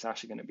S, which is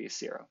actually going to be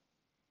 0.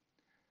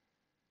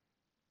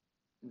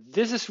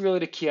 This is really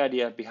the key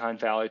idea behind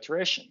value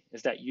iteration,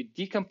 is that you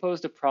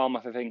decompose the problem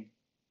of having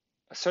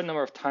a certain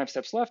number of time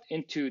steps left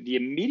into the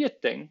immediate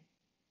thing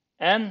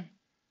and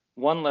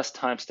 1 less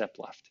time step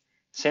left.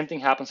 Same thing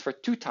happens for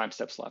 2 time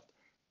steps left.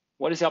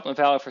 What is the optimal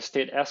value for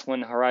state S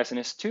when the horizon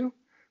is 2?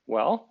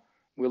 Well,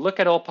 we look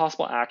at all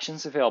possible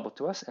actions available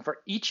to us, and for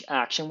each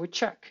action we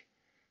check.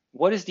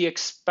 What is the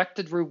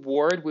expected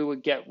reward we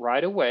would get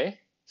right away?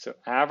 So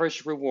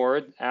average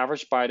reward,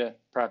 averaged by the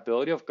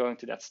probability of going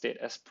to that state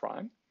S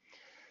prime.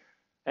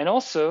 And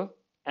also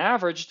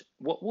averaged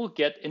what we'll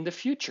get in the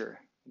future,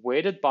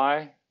 weighted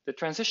by the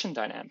transition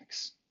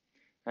dynamics.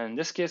 And in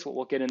this case, what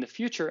we'll get in the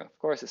future, of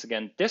course, is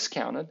again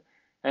discounted,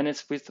 and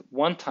it's with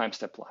 1 time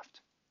step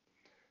left.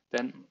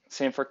 Then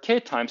same for k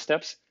time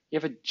steps. You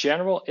have a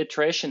general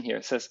iteration here.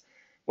 It says,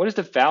 what is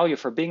the value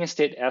for being in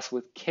state S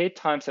with k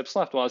time steps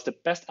left? Well, it's the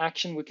best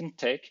action we can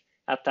take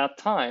at that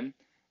time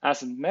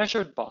as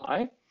measured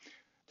by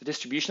the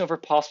distribution over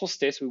possible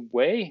states we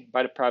weigh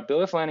by the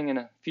probability of landing in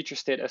a future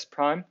state S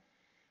prime,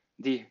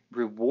 the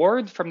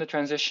reward from the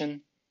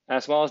transition,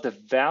 as well as the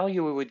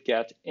value we would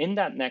get in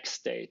that next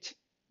state,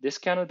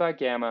 discounted by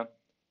gamma,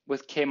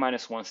 with k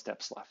minus 1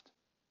 steps left.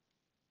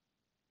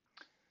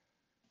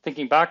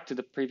 Thinking back to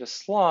the previous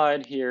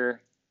slide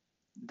here,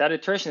 that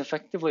iteration is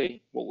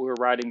effectively what we were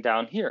writing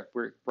down here.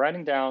 We're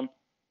writing down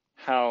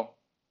how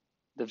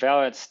the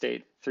value at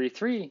state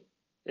 3-3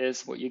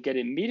 is what you get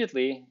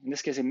immediately. In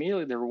this case,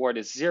 immediately the reward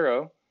is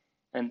 0,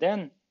 and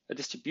then a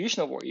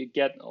distribution of what you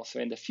get also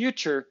in the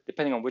future,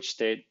 depending on which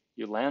state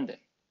you land in.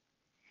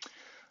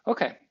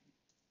 Okay,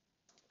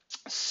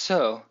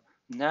 So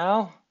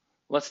now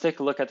let's take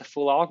a look at the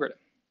full algorithm.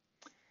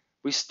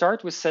 We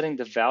start with setting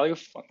the value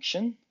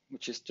function,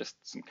 which is just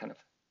some kind of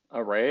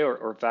array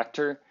or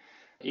vector,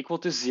 equal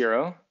to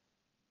 0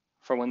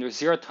 for when there's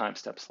 0 time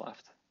steps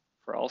left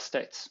for all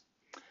states.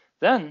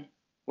 Then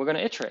we're going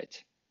to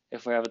iterate.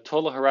 If we have a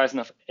total horizon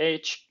of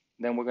h,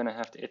 then we're going to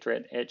have to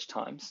iterate h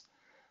times.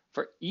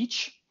 For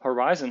each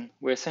horizon,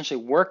 we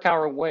essentially work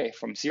our way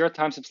from 0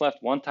 time steps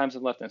left, 1 time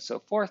step left, and so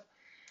forth.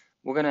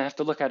 We're going to have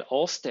to look at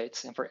all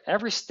states, and for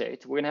every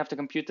state, we're going to have to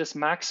compute this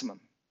maximum.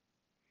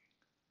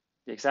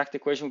 The exact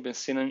equation we've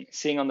been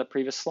seeing on the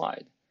previous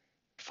slide.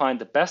 Find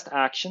the best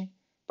action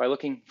by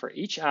looking for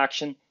each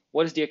action,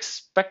 what is the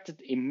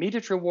expected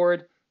immediate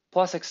reward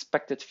plus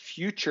expected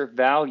future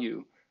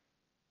value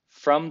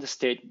from the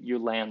state you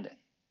land in.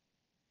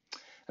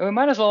 And we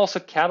might as well also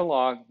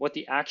catalog what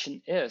the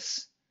action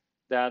is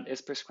that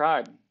is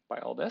prescribed by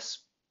all this.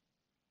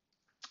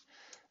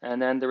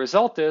 And then the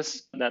result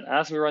is that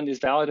as we run these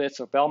validates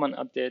or Bellman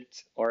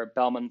updates or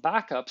Bellman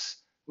backups,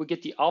 we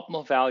get the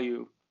optimal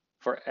value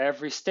for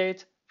every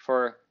state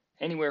for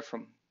anywhere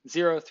from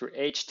 0 through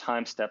h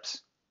time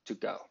steps to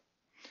go.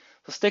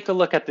 Let's take a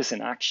look at this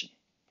in action.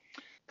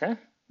 Okay,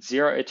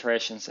 0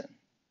 iterations in.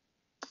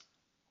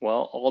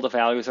 Well, all the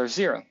values are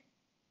 0.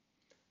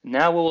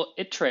 Now we'll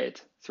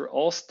iterate through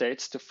all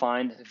states to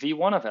find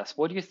v1 of s.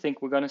 What do you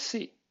think we're going to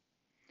see?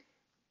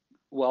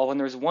 Well, when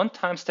there's 1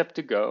 time step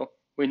to go,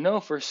 we know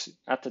if we're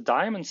at the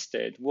diamond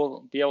state,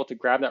 we'll be able to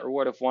grab that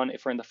reward of 1.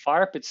 If we're in the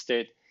fire pit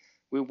state,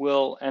 we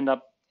will end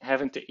up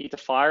having to eat the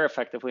fire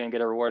effectively and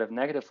get a reward of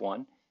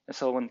 -1. And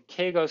so when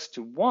k goes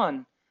to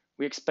 1,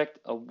 we expect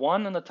a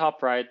 1 on the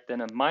top right,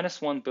 then a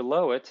 -1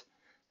 below it.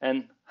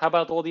 And how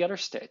about all the other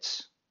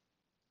states?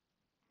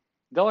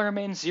 They'll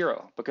remain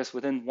 0 because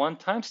within 1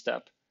 time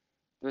step,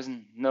 there's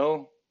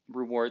no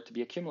reward to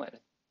be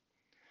accumulated.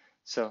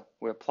 So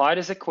we apply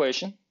this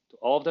equation to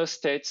all of those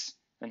states,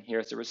 and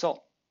here's the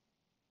result.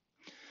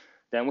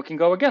 Then we can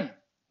go again.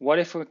 What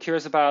if we're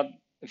curious about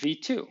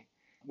v2?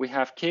 We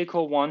have k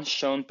equal 1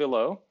 shown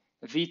below.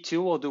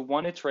 v2 will do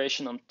 1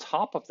 iteration on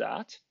top of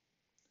that.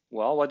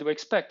 Well, what do we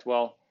expect?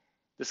 Well,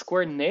 the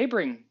square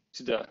neighboring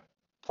to the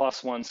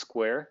 +1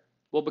 square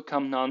will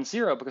become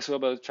non-zero because we'll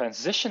be able to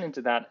transition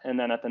into that and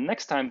then at the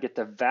next time get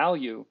the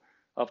value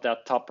of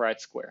that top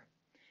right square.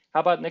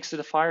 How about next to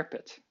the fire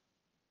pit?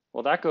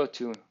 Will that go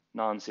to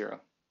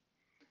non-zero?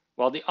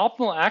 Well, the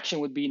optimal action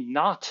would be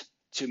not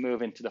to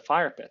move into the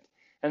fire pit.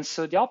 And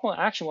so the optimal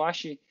action will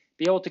actually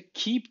be able to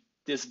keep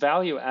this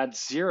value at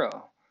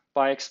 0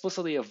 by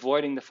explicitly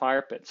avoiding the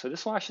fire pit. So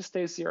this will actually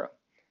stay 0.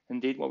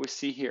 Indeed, what we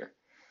see here.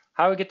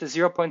 How we get to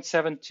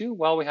 0.72?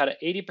 Well, we had an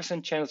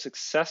 80% chance of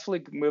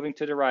successfully moving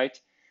to the right.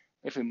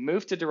 If we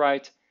move to the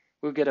right,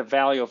 we'll get a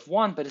value of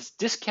 1, but it's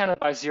discounted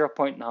by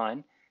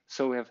 0.9.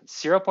 So we have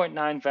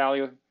 0.9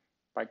 value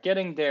by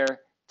getting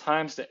there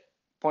times the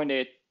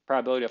 0.8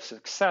 probability of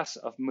success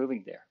of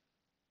moving there.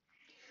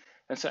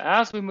 And so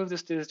as we move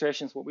these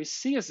iterations, what we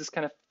see is this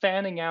kind of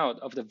fanning out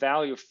of the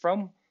value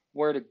from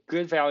where the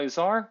good values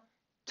are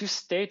to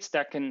states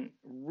that can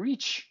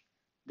reach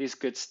these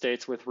good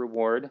states with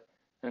reward.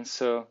 And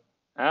so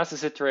as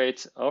this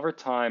iterates over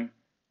time,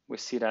 we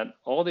see that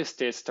all these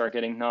states start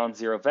getting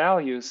non-zero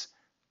values,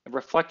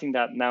 reflecting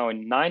that now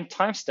in 9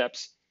 time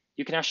steps,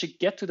 you can actually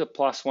get to the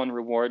 +1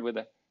 reward with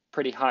a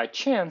pretty high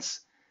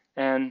chance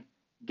and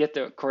get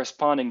the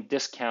corresponding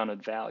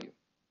discounted value.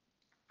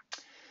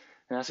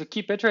 And as we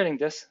keep iterating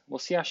this, we'll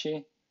see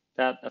actually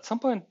that at some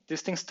point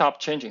these things stop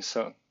changing.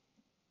 So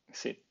you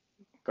see,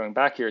 going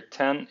back here,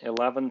 10,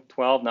 11,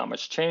 12, not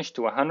much change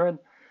to 100.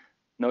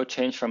 No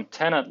change from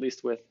 10, at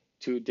least with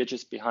 2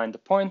 digits behind the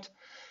point.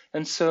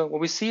 And so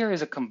what we see here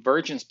is a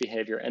convergence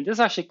behavior. And this is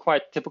actually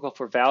quite typical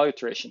for value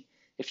iteration.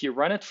 If you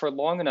run it for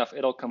long enough,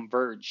 it'll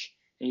converge.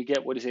 And you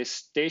get what is a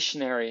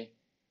stationary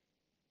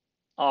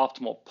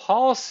optimal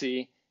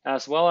policy,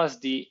 as well as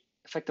the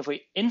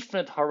effectively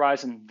infinite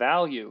horizon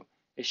value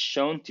is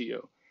shown to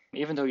you.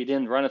 Even though you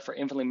didn't run it for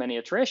infinitely many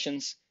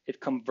iterations,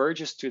 it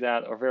converges to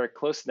that or very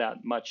close to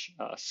that much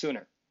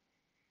sooner.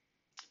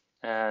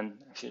 And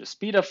actually the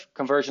speed of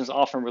convergence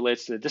often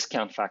relates to the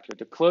discount factor.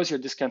 The closer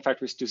your discount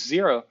factor is to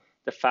 0,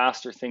 the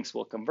faster things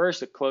will converge.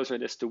 The closer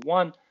it is to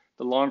 1,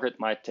 the longer it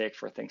might take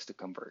for things to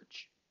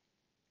converge.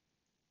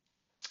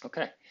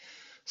 Okay,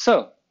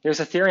 so here's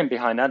a theorem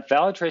behind that.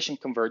 Value iteration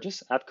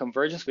converges. At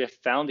convergence, we have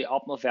found the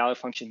optimal value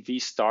function v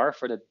star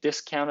for the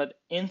discounted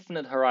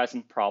infinite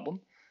horizon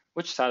problem,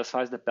 which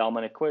satisfies the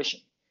Bellman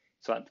equation.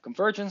 So at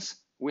convergence,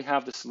 we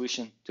have the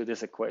solution to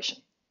this equation.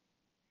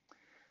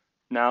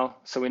 Now,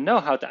 so we know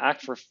how to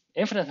act for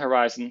infinite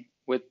horizon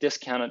with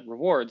discounted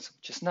rewards,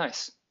 which is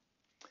nice.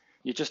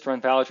 You just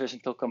run value iteration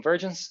till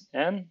convergence,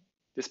 and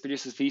this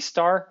produces v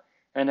star.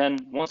 And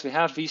then once we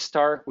have v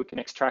star, we can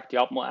extract the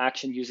optimal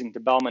action using the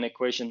Bellman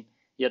equation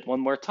yet one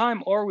more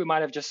time, or we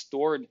might have just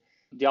stored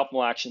the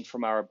optimal action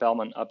from our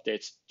Bellman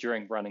updates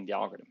during running the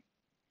algorithm.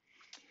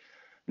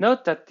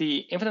 Note that the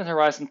infinite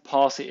horizon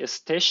policy is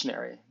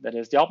stationary. That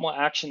is, the optimal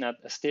action at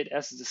a state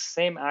S is the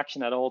same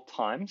action at all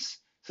times.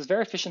 So it's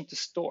very efficient to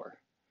store.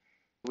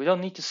 We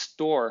don't need to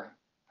store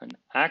an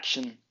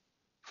action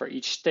for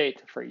each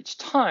state for each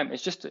time.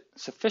 It's just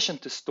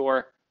sufficient to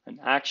store an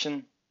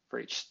action for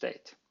each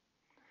state,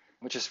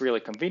 which is really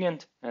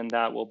convenient, and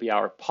that will be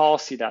our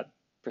policy that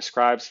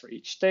prescribes for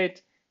each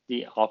state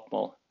the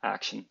optimal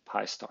action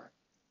pi star.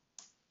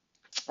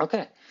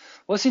 Okay,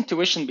 what's the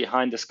intuition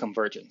behind this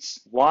convergence?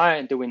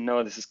 Why do we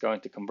know this is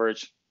going to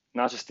converge,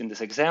 not just in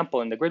this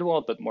example in the grid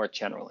world, but more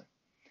generally?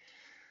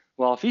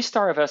 Well, V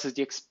star of S is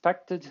the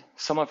expected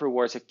sum of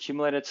rewards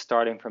accumulated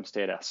starting from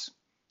state S,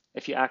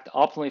 if you act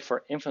optimally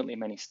for infinitely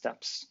many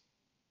steps.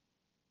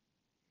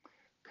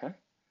 Okay.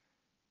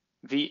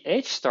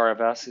 VH star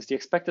of S is the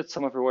expected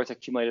sum of rewards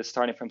accumulated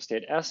starting from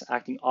state S,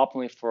 acting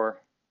optimally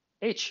for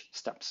H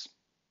steps.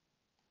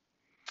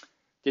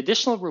 The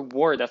additional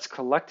reward that's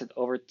collected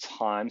over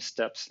time,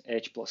 steps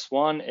H plus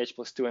 1, H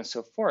plus 2, and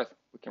so forth,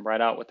 we can write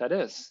out what that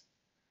is.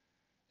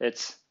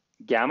 It's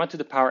gamma to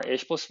the power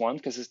H plus 1,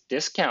 because it's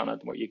discounted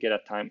what you get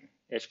at time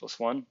H plus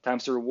 1,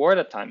 times the reward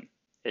at time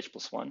H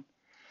plus 1.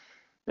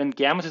 Then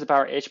gamma to the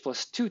power H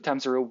plus 2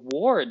 times the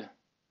reward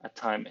at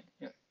time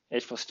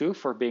H plus 2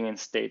 for being in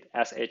state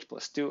as H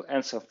plus 2,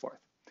 and so forth.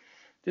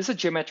 This is a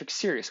geometric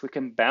series. We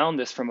can bound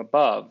this from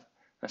above.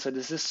 And so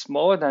this is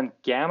smaller than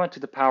gamma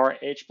to the power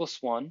H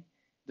plus 1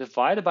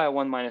 divided by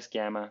 1 minus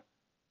gamma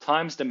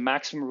times the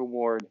maximum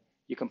reward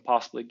you can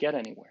possibly get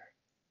anywhere.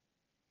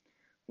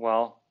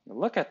 Well,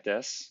 look at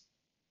this.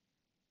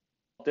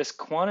 This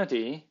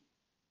quantity,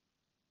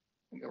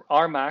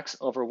 R max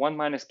over 1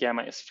 minus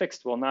gamma is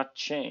fixed, will not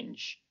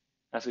change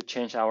as we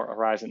change our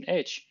horizon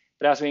H.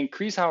 But as we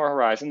increase our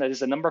horizon, that is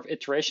the number of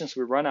iterations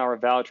we run our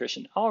value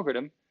iteration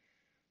algorithm,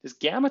 this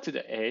gamma to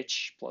the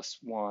H plus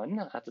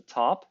 1 at the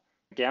top,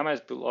 gamma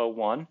is below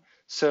 1,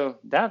 so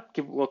that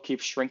will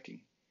keep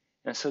shrinking.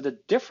 And so the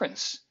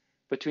difference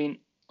between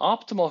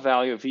optimal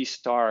value of V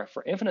star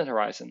for infinite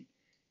horizon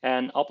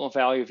and optimal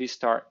value of V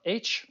star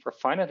H for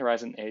finite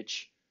horizon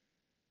H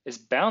is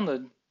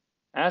bounded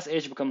as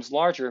H becomes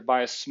larger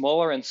by a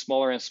smaller and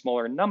smaller and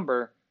smaller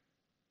number.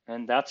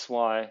 And that's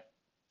why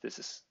this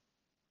is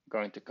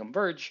going to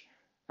converge.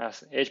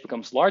 As H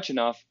becomes large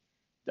enough,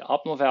 the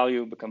optimal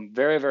value becomes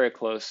very, very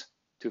close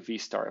to V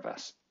star of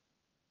S.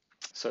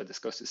 So this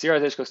goes to 0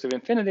 as H goes to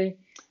infinity,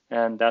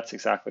 and that's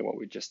exactly what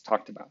we just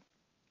talked about.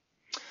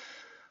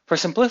 For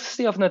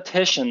simplicity of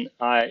notation,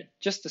 I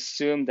just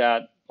assume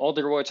that all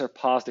the rewards are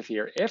positive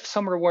here. If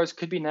some rewards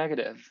could be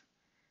negative,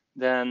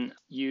 then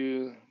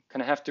you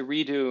kind of have to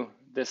redo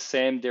this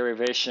same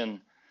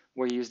derivation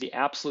where you use the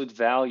absolute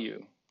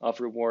value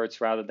of rewards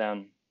rather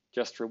than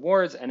just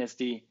rewards, and it's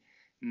the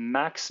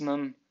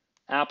maximum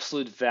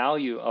absolute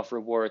value of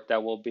reward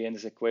that will be in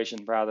this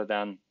equation rather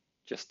than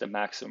just the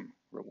maximum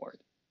reward.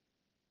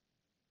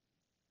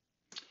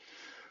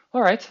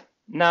 All right.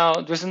 Now,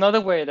 there's another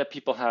way that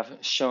people have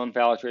shown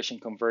value iteration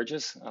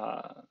converges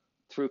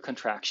through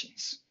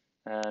contractions.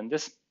 And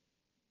this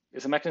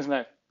is a mechanism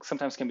that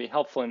sometimes can be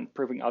helpful in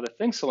proving other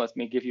things. So let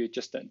me give you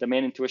just the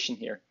main intuition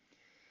here.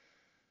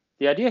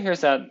 The idea here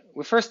is that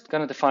we're first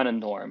going to define a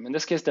norm, in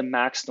this case, the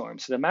max norm.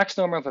 So the max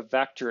norm of a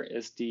vector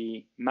is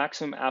the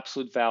maximum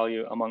absolute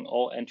value among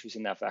all entries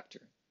in that vector.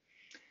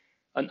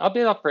 An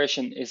update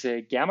operation is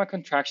a gamma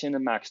contraction in the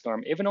max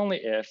norm, even only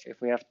if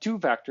we have two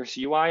vectors,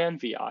 ui and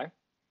vi,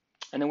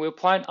 and then we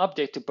apply an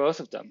update to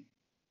both of them,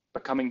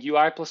 becoming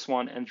ui plus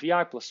 1 and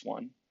vi plus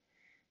 1,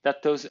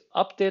 that those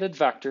updated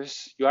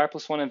vectors, ui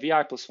plus 1 and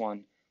vi plus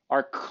 1,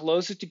 are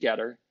closer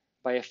together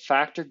by a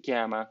factor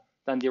gamma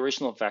than the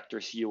original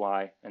vectors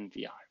ui and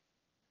vi.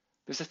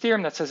 There's a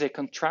theorem that says a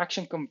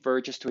contraction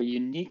converges to a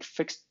unique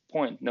fixed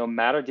point no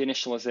matter the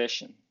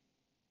initialization.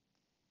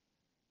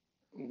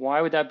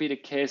 Why would that be the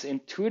case?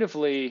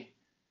 Intuitively,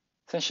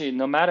 essentially,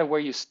 no matter where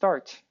you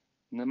start,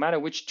 no matter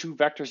which two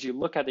vectors you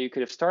look at that you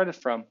could have started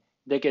from,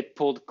 they get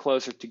pulled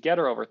closer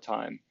together over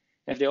time.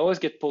 If they always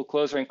get pulled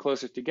closer and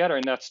closer together,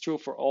 and that's true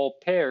for all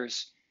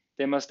pairs,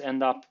 they must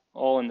end up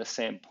all in the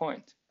same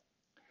point.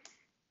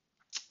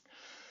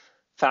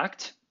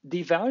 Fact,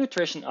 the value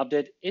iteration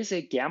update is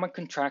a gamma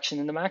contraction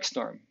in the max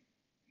norm,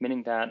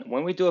 meaning that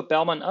when we do a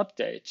Bellman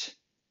update,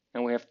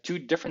 and we have two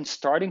different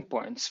starting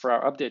points for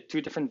our update,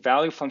 two different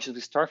value functions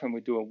we start from, we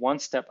do a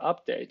one-step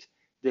update,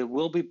 they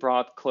will be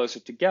brought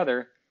closer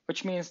together,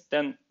 which means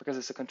then, because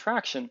it's a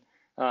contraction,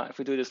 if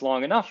we do this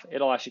long enough,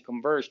 it'll actually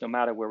converge no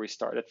matter where we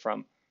started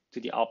from to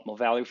the optimal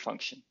value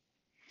function.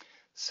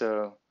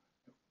 So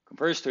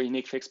converge to a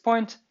unique fixed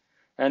point.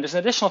 And there's an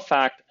additional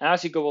fact,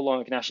 as you go along,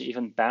 you can actually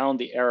even bound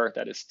the error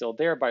that is still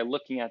there by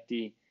looking at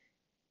the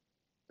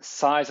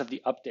size of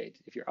the update.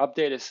 If your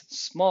update is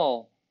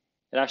small,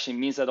 it actually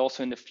means that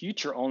also in the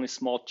future, only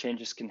small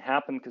changes can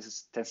happen because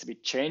it tends to be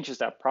changes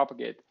that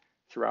propagate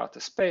throughout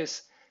the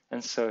space.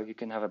 And so you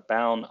can have a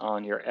bound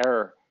on your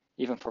error,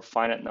 even for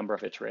finite number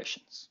of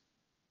iterations.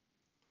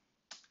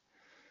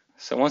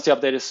 So once the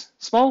update is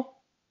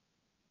small,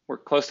 we're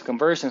close to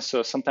conversion.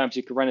 So sometimes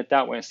you can run it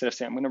that way. Instead of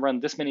saying, I'm going to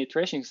run this many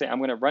iterations, you can say, I'm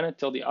going to run it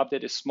till the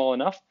update is small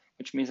enough,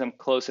 which means I'm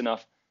close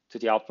enough to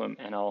the optimum,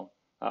 and I'll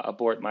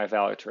abort my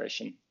value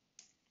iteration.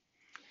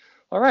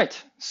 All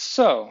right,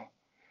 so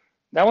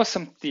That was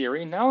some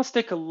theory. Now let's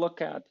take a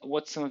look at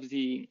what some of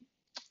the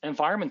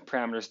environment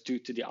parameters do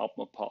to the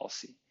optimal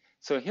policy.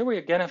 So here we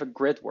again have a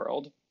grid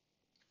world.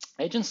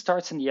 Agent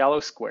starts in the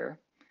yellow square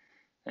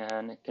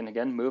and it can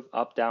again move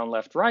up, down,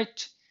 left,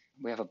 right.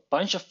 We have a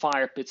bunch of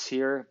fire pits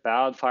here,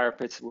 bad fire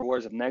pits,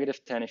 rewards of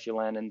 -10 if you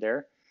land in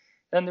there.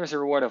 Then there's a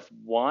reward of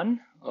 1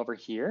 over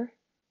here,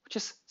 which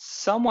is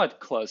somewhat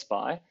close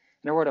by, and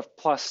a reward of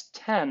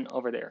 +10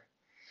 over there.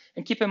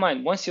 And keep in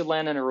mind, once you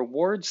land in a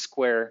reward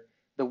square,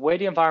 the way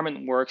the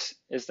environment works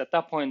is at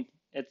that point,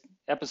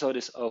 episode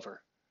is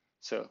over.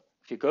 So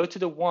if you go to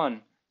the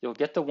 1, you'll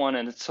get the 1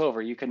 and it's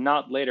over. You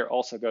cannot later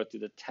also go to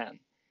the 10.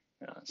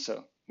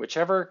 So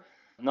whichever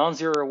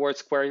non-zero reward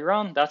square you're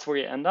on, that's where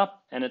you end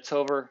up, and it's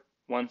over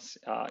once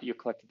you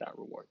collected that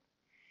reward.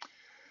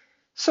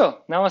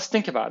 So now let's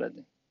think about it.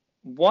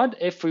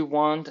 What if we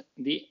want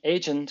the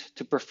agent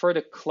to prefer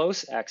the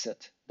close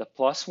exit, the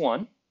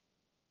 +1,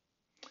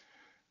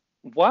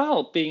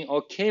 while being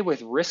okay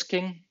with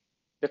risking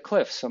the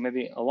cliff? So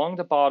maybe along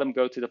the bottom,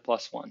 go to the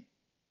 +1.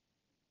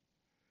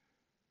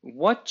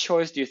 What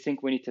choice do you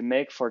think we need to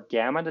make for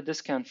gamma, the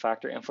discount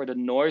factor, and for the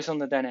noise on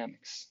the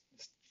dynamics?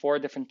 There's 4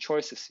 different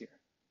choices here.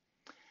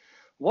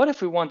 What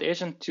if we want the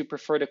agent to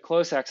prefer the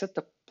close exit,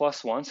 the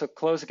 +1, so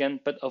close again,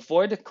 but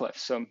avoid the cliff,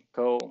 so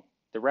go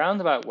the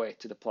roundabout way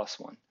to the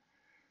 +1?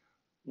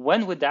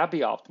 When would that be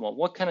optimal?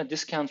 What kind of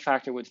discount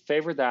factor would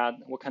favor that?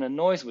 What kind of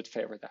noise would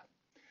favor that?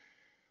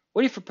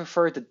 What if we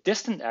prefer the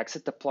distant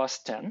exit, the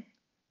 +10,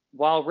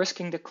 while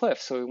risking the cliff?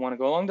 So we want to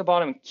go along the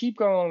bottom and keep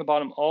going along the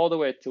bottom all the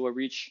way till we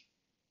reach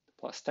the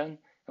 +10.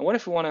 And what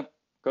if we want to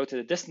go to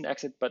the distant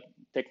exit but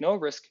take no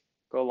risk,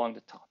 go along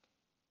the top?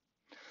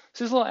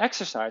 So there's a little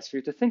exercise for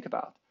you to think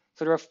about.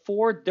 So there are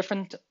 4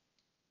 different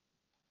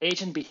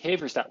agent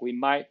behaviors that we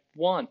might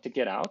want to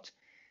get out.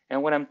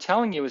 And what I'm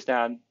telling you is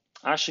that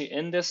actually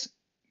in this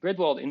grid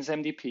world, in this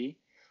MDP,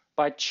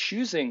 by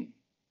choosing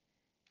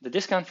the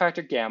discount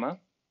factor gamma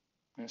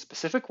in a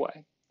specific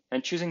way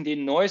and choosing the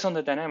noise on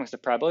the dynamics, the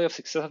probability of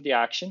success of the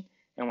action,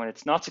 and when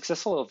it's not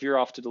successful, it'll veer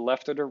off to the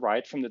left or the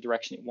right from the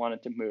direction it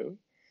wanted to move.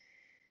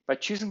 By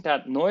choosing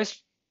that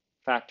noise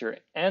factor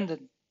and the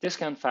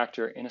discount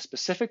factor in a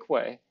specific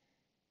way,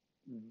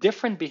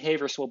 different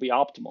behaviors will be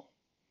optimal.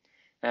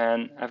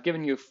 And I've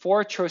given you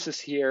 4 choices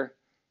here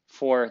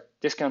for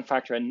discount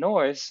factor and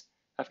noise.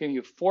 I've given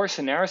you 4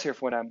 scenarios here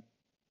for what I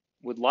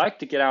would like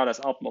to get out as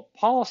optimal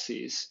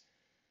policies.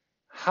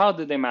 How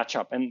do they match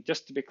up? And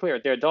just to be clear,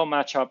 they don't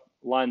match up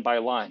line by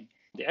line.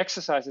 The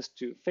exercise is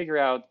to figure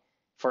out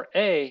for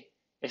A,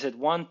 is it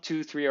 1,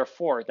 2, 3, or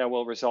 4 that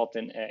will result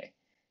in A?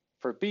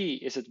 For B,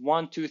 is it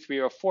 1, 2, 3,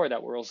 or 4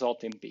 that will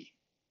result in B?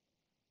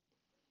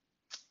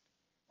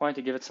 I wanted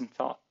to give it some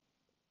thought.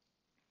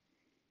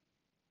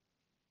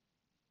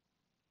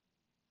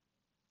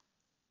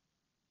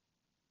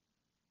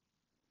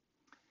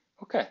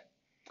 Okay,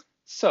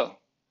 so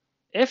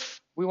if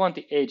we want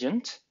the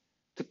agent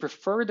to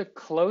prefer the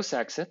close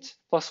exit,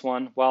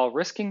 +1, while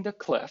risking the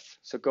cliff,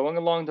 so going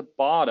along the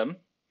bottom,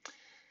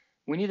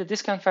 we need a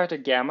discount factor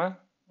gamma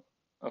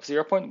of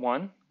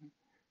 0.1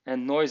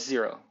 and noise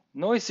 0.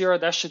 Noise 0,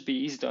 that should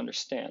be easy to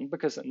understand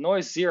because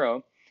noise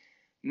 0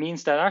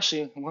 means that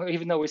actually,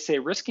 even though we say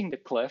risking the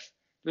cliff,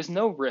 there's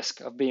no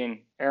risk of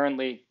being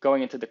errantly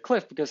going into the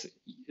cliff because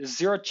there's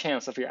 0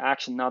 chance of your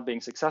action not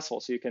being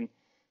successful. So you can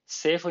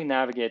safely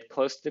navigate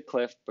close to the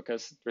cliff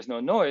because there's no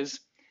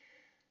noise.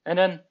 And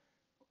then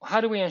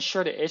how do we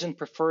ensure the agent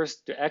prefers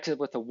to exit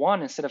with a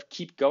 1 instead of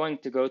keep going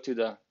to go to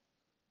the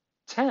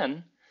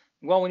 10?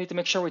 Well, we need to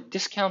make sure we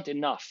discount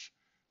enough.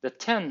 The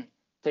 10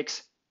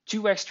 takes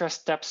 2 extra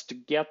steps to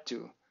get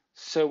to.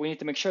 So we need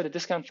to make sure the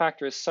discount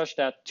factor is such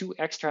that 2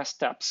 extra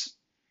steps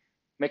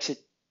makes it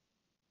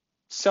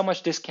so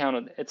much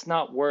discounted, it's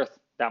not worth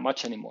that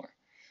much anymore.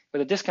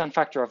 With a discount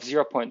factor of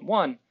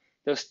 0.1,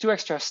 those 2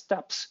 extra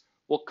steps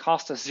will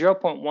cost us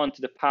 0.1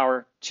 to the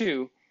power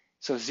 2.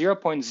 So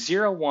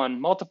 0.01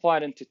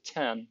 multiplied into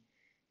 10,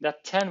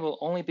 that 10 will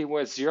only be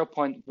worth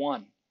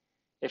 0.1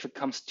 if it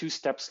comes 2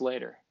 steps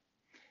later.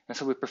 And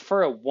so we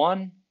prefer a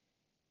 1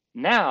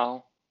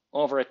 now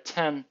over a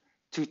 10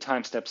 2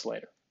 time steps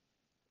later.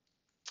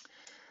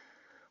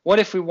 What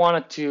if we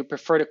wanted to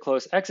prefer to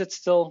close exit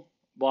still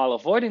while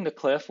avoiding the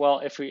cliff? Well,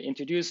 if we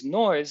introduce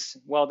noise,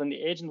 well, then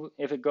the agent,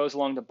 if it goes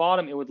along the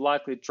bottom, it would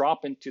likely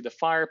drop into the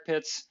fire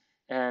pits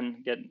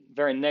and get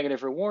very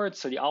negative rewards.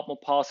 So the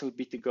optimal policy would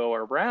be to go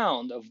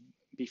around,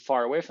 be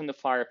far away from the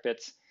fire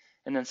pits.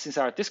 And then since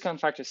our discount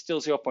factor is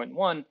still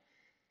 0.1,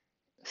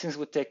 since it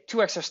would take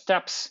 2 extra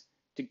steps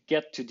to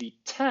get to the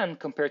 10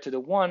 compared to the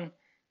 1,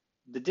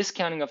 the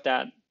discounting of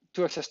that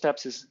 2 extra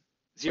steps is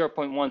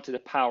 0.1 to the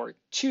power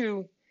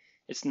 2.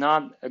 It's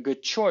not a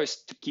good choice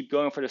to keep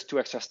going for those 2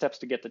 extra steps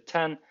to get to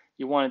 10.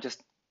 You want to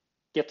just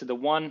get to the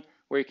 1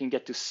 where you can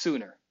get to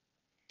sooner.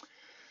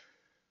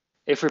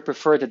 If we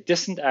prefer the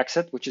distant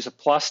exit, which is a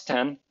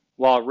 +10,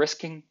 while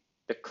risking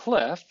the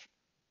cliff,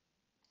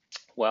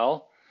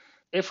 well,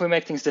 if we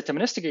make things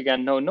deterministic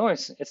again, no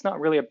noise, it's not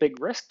really a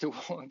big risk to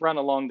run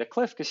along the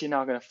cliff because you're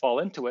not going to fall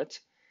into it.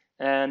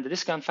 And the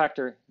discount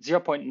factor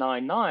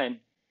 0.99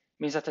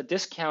 means that the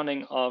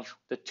discounting of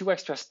the 2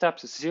 extra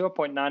steps is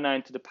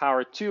 0.99 to the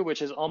power 2,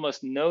 which is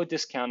almost no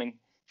discounting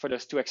for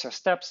those 2 extra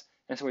steps.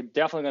 And so we're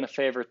definitely going to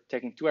favor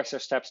taking 2 extra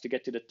steps to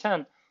get to the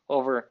 10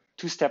 over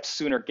 2 steps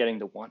sooner getting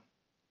the 1.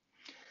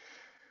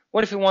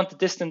 What if we want the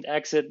distant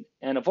exit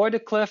and avoid the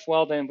cliff?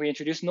 Well, then we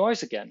introduce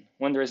noise again.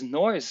 When there is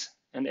noise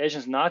and the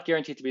agent is not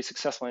guaranteed to be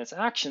successful in its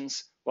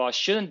actions, well, it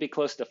shouldn't be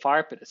close to the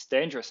fire pit. It's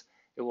dangerous.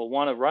 It will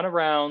want to run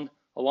around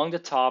along the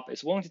top.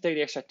 It's willing to take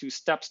the extra 2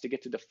 steps to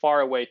get to the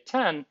far away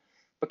 10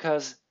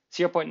 because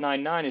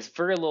 0.99 is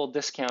very little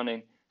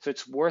discounting, so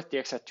it's worth the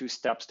extra 2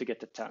 steps to get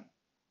to 10.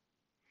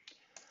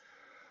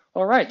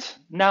 All right,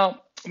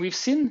 now we've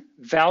seen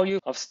value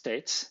of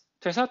states.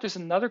 Turns out there's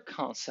another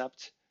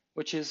concept,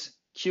 which is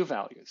Q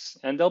values,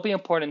 and they'll be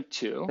important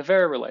too. They're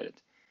very related.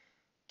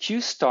 Q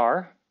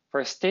star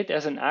for a state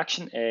as an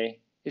action A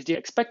is the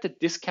expected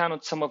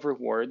discounted sum of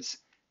rewards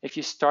if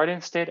you start in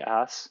state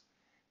S,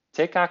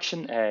 take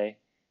action A,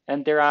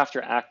 and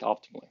thereafter act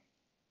optimally.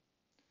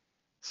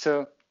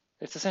 So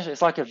it's essentially,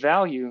 it's like a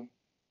value,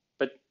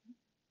 but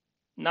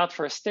not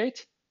for a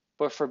state,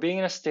 but for being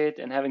in a state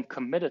and having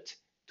committed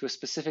to a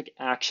specific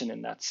action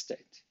in that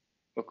state.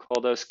 We'll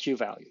call those Q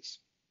values.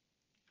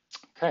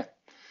 Okay.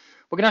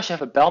 We're going to actually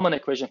have a Bellman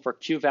equation for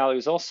Q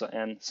values also,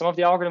 and some of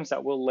the algorithms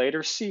that we'll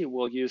later see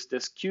will use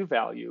this Q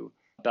value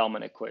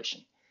Bellman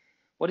equation.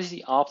 What is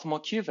the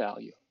optimal Q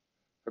value?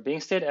 For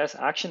being state as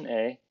action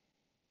A,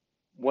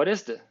 what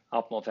is the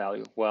optimal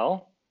value?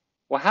 Well,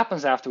 what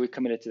happens after we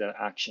committed to that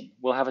action?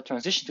 We'll have a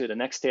transition to the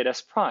next state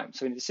S prime.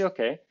 So we need to say,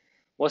 okay,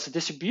 what's the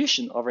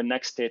distribution over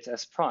next states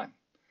S prime?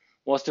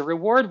 What's the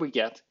reward we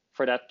get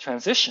for that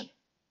transition,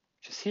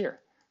 which is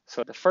here?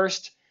 So the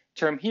first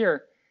term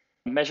here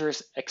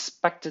measures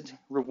expected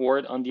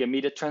reward on the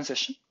immediate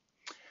transition.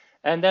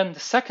 And then the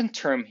second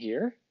term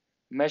here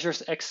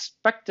measures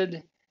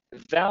expected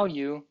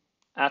value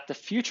at the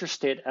future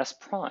state S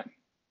prime.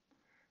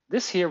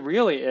 This here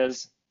really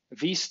is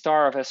V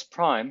star of S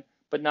prime,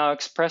 but now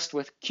expressed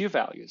with Q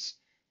values.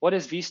 What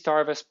is V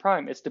star of S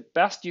prime? It's the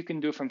best you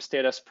can do from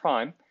state S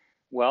prime.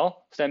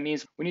 Well, so that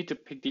means we need to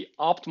pick the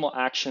optimal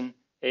action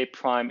A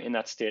prime in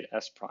that state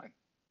S prime.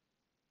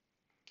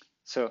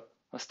 So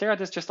I'll stare at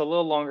this just a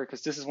little longer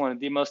because this is one of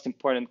the most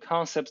important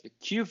concepts, the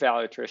Q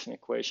value iteration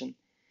equation.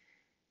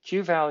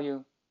 Q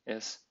value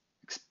is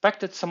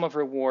expected sum of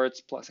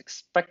rewards plus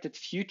expected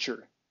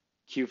future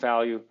Q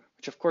value,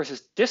 which of course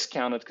is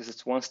discounted because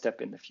it's one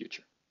step in the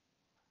future.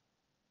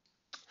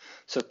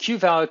 So Q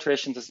value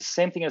iteration is the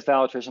same thing as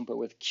value iteration, but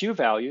with Q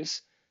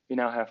values, we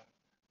now have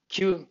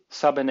Q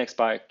subindexed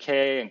by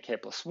K and K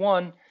plus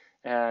 1,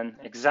 and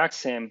exact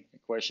same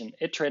equation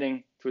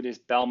iterating through these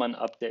Bellman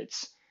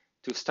updates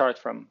to start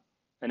from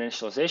an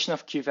initialization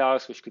of Q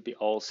values, which could be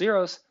all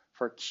zeros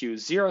for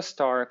Q0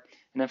 star,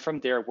 and then from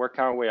there work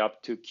our way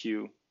up to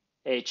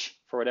QH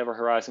for whatever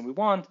horizon we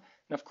want.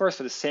 And of course,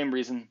 for the same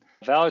reason,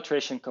 value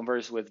iteration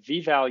converges with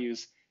V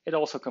values. It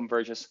also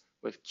converges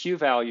with Q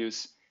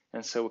values,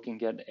 and so we can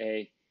get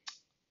a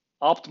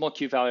optimal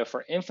Q value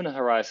for infinite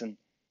horizon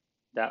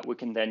that we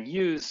can then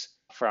use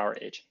for our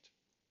agent.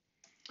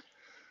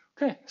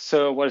 Okay,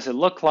 so what does it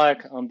look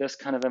like on this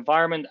kind of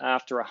environment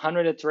after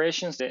 100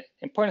 iterations? The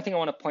important thing I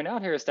want to point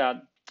out here is that,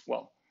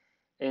 well,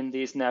 in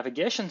these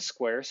navigation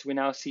squares, we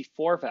now see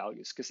 4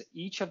 values because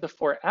each of the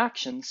 4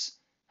 actions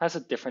has a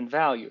different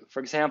value.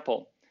 For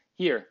example,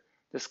 here,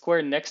 the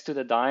square next to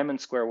the diamond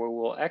square where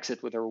we'll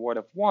exit with a reward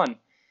of 1,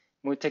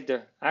 when we take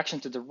the action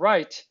to the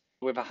right,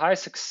 we have a high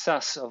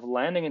success of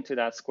landing into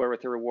that square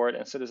with the reward,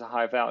 and so there's a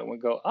high value. When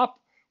we go up,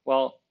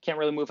 well, can't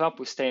really move up,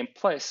 we stay in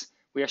place.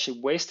 We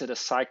actually wasted a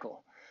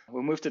cycle.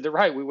 We move to the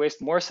right, we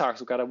waste more cycles,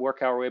 we've got to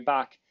work our way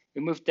back.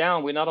 We move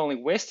down, we not only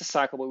waste a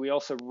cycle, but we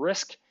also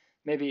risk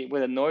maybe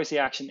with a noisy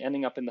action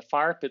ending up in the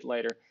fire pit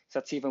later, so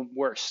that's even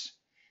worse.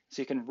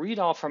 So you can read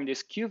off from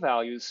these Q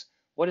values,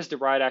 what is the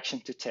right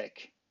action to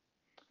take?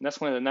 And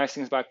that's one of the nice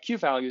things about Q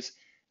values.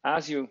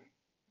 As you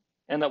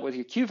end up with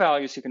your Q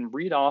values, you can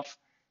read off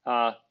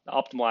the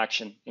optimal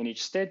action in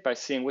each state by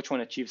seeing which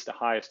one achieves the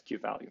highest Q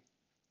value.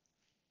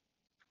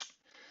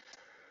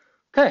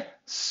 Okay,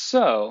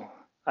 so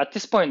at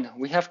this point,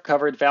 we have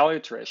covered value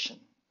iteration.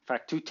 In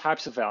fact, 2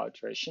 types of value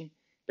iteration,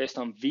 based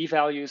on V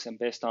values and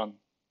based on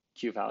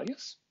Q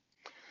values.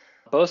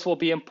 Both will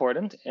be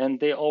important, and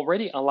they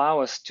already allow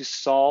us to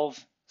solve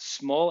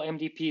small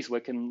MDPs. We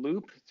can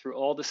loop through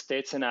all the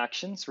states and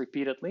actions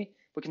repeatedly.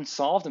 We can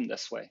solve them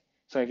this way.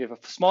 So if you have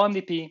a small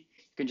MDP,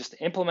 you can just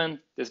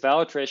implement this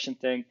value iteration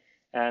thing,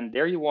 and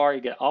there you are.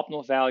 You get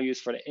optimal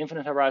values for the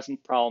infinite horizon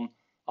problem,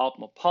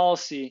 optimal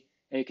policy,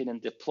 and you can then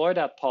deploy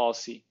that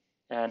policy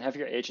and have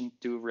your agent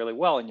do really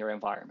well in your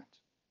environment.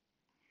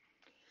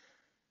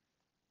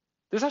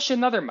 There's actually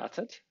another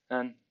method,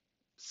 and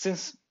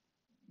since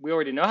we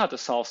already know how to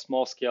solve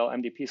small-scale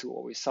MDPs,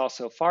 what we saw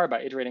so far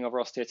by iterating over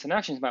all states and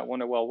actions, you might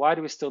wonder, well, why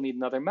do we still need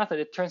another method?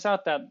 It turns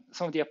out that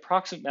some of the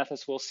approximate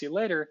methods we'll see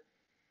later,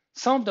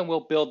 some of them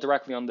will build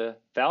directly on the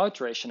value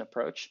iteration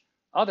approach.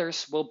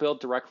 Others will build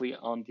directly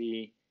on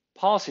the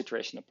policy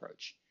iteration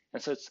approach.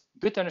 And so it's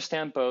good to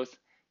understand both,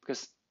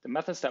 because the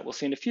methods that we'll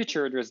see in the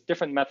future, there's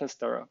different methods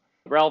that are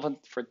relevant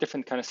for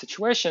different kind of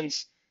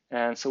situations,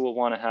 and so we'll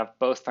want to have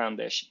both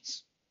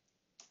foundations.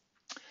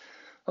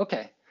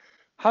 Okay,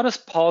 how does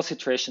policy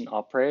iteration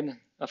operate?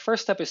 The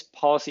first step is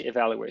policy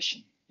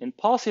evaluation. In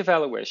policy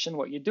evaluation,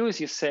 what you do is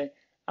you say,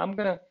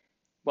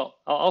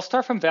 I'll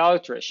start from value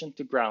iteration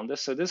to ground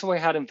this. So this is what we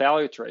had in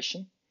value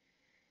iteration.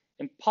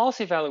 In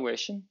policy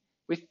evaluation,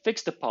 we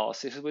fix the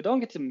policy, so we don't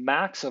get to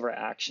max over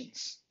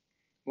actions.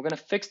 We're going to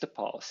fix the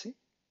policy.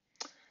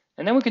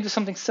 And then we can do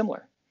something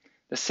similar.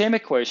 The same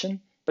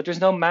equation, but there's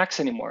no max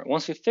anymore.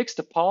 Once we fix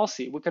the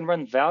policy, we can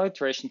run value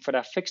iteration for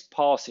that fixed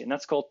policy, and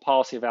that's called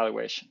policy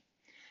evaluation.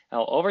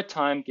 Now, over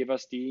time, give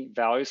us the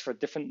values for a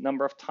different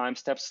number of time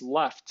steps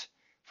left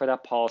for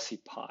that policy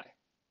pi.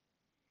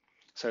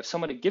 So if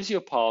somebody gives you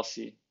a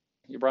policy,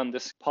 you run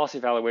this policy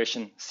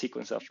evaluation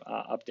sequence of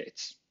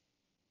updates.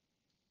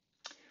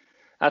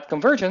 At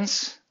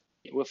convergence,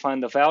 we'll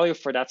find the value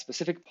for that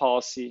specific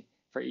policy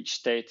for each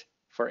state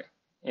for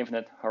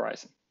infinite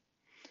horizon.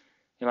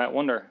 You might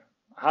wonder,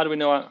 how do we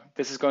know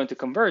this is going to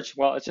converge?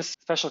 Well, it's just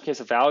a special case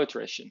of value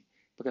iteration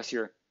because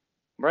you're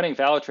running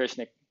value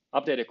iteration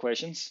update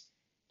equations.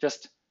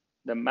 Just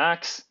the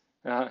max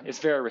is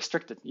very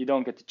restricted. You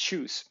don't get to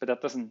choose, but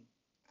that doesn't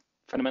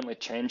fundamentally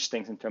change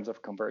things in terms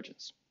of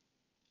convergence.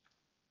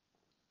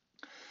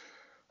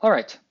 All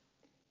right,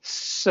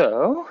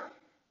 so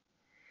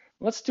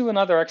let's do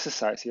another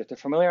exercise here to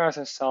familiarize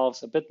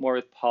ourselves a bit more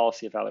with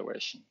policy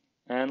evaluation.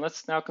 And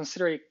let's now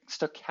consider a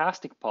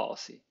stochastic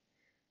policy.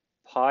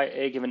 Pi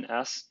a given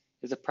s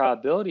is the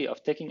probability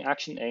of taking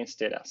action A in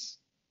state S.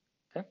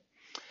 Okay?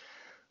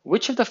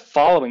 Which of the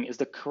following is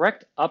the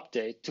correct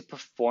update to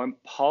perform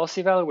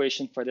policy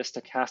evaluation for this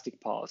stochastic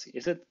policy?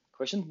 Is it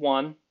question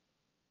 1,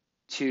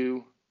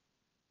 2,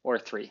 or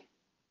 3?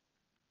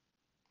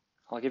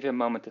 I'll give you a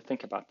moment to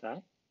think about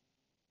that.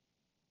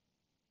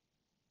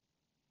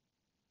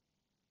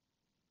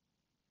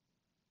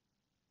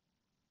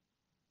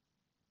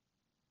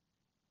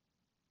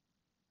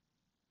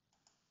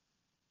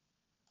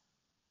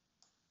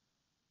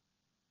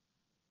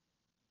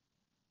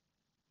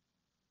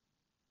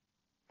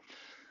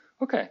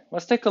 Okay,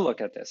 let's take a look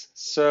at this.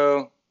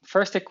 So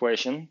first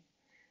equation,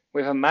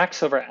 we have a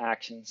max over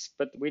actions,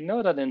 but we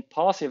know that in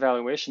policy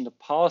evaluation, the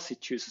policy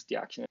chooses the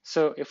action.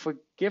 So if we're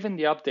given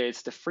the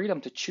updates the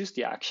freedom to choose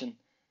the action,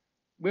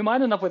 we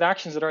might end up with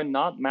actions that are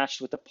not matched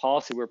with the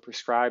policy we're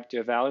prescribed to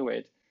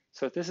evaluate.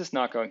 So this is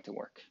not going to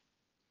work.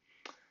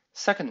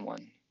 Second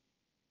one,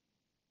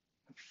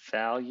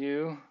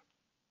 value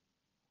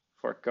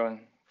for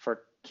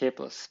k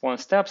plus 1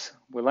 steps,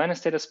 we land in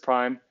state as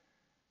prime,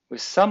 we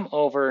sum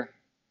over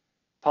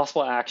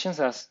possible actions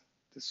as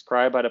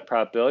described by the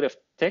probability of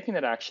taking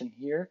that action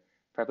here,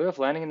 probability of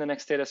landing in the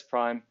next state as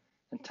prime,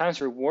 and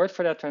times reward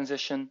for that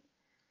transition,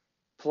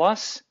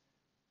 plus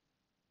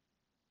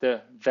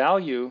the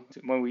value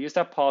when we use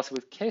that policy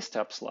with k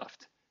steps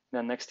left in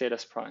the next state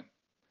as prime.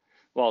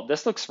 Well,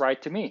 this looks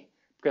right to me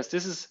because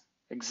this is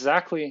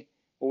exactly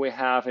what we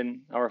have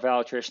in our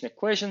value iteration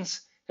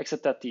equations,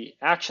 except that the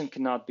action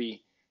cannot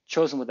be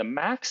chosen with a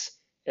max.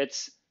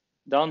 It's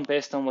done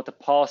based on what the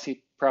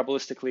policy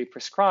probabilistically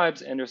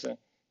prescribes, and there's a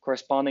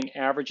corresponding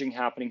averaging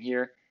happening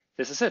here.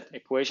 This is it.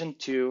 Equation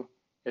 2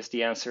 is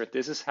the answer.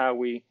 This is how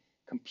we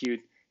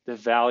compute the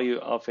value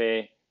of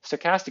a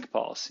stochastic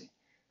policy.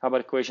 How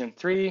about equation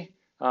 3?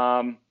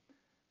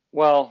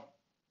 Well,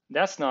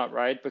 that's not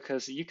right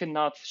because you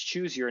cannot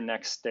choose your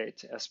next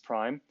state as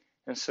prime.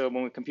 And so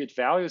when we compute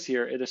values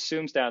here, it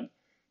assumes that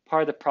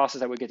part of the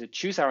process that we get to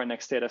choose our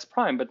next state as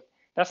prime, but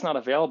that's not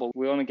available.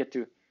 We only get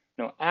to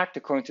act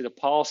according to the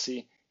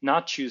policy,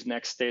 not choose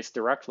next states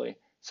directly.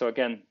 So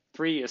again,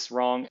 3 is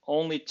wrong,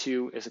 only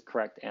 2 is a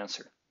correct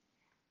answer.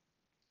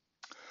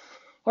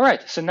 All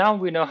right, so now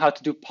we know how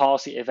to do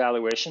policy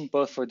evaluation,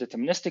 both for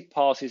deterministic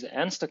policies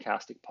and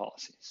stochastic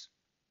policies.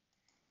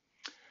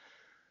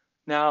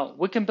 Now,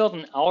 we can build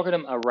an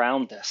algorithm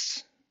around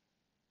this.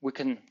 We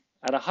can,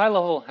 at a high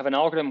level, have an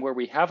algorithm where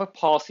we have a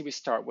policy we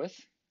start with,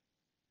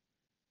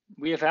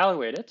 we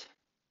evaluate it,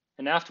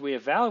 and after we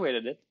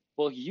evaluated it,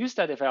 we'll use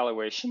that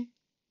evaluation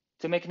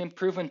to make an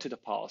improvement to the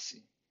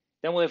policy.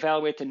 Then we'll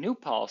evaluate the new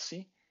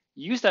policy,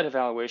 use that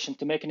evaluation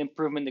to make an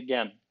improvement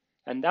again,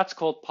 and that's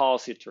called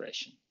policy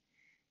iteration.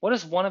 What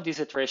does one of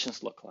these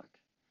iterations look like?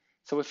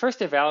 So we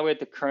first evaluate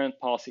the current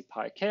policy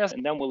pi k,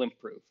 and then we'll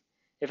improve.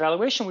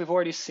 Evaluation we've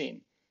already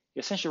seen. You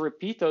essentially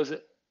repeat those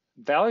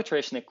value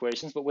iteration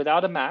equations, but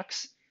without a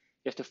max.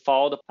 You have to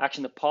follow the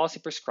action the policy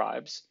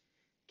prescribes.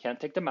 Can't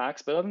take the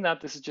max, but other than that,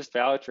 this is just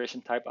value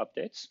iteration type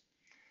updates.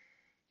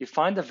 You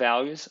find the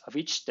values of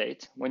each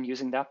state when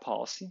using that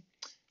policy,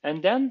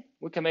 and then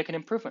we can make an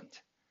improvement.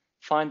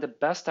 Find the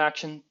best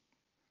action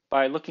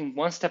by looking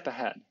one step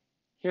ahead.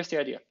 Here's the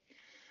idea.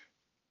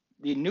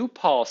 The new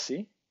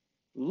policy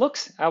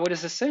looks at what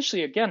is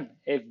essentially, again,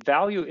 a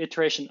value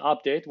iteration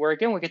update, where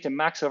again, we get to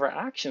max over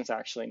actions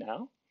actually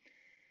now.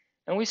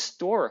 And we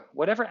store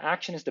whatever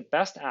action is the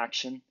best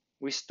action,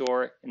 we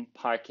store in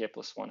pi k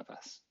plus 1 of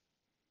s.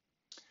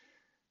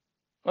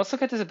 Let's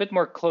look at this a bit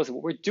more closely.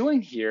 What we're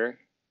doing here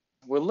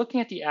we're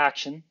looking at the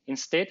action in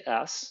state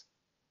S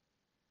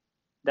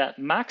that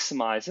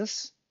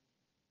maximizes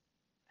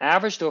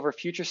averaged over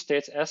future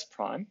states S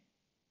prime.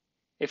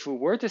 If we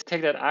were to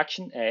take that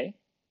action A,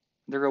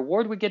 the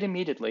reward we get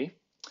immediately,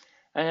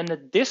 and then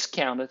the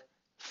discounted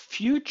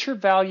future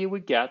value we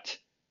get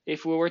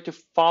if we were to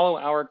follow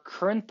our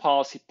current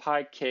policy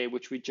pi k,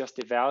 which we just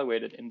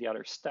evaluated in the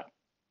other step.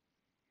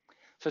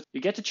 So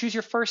you get to choose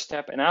your first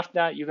step, and after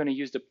that, you're going to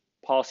use the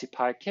policy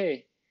pi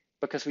k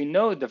because we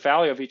know the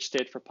value of each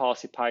state for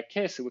policy pi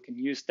k, so we can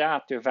use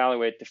that to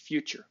evaluate the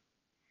future.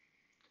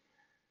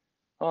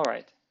 All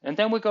right, and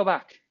then we go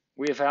back.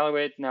 We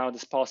evaluate now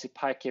this policy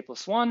pi k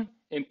plus 1,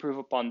 improve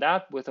upon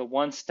that with a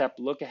one-step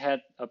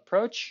look-ahead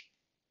approach,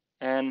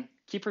 and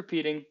keep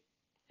repeating.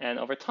 And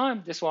over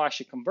time, this will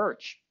actually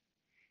converge.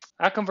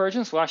 At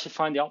convergence, we'll actually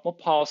find the optimal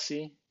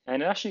policy,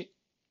 and it actually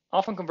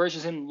often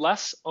converges in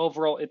less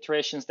overall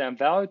iterations than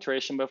value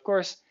iteration. But of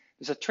course,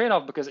 there's a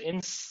trade-off because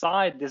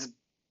inside this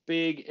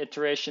big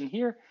iteration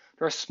here,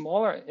 there are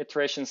smaller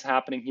iterations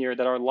happening here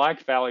that are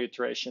like value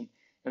iteration.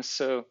 And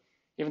so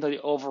even though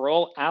the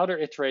overall outer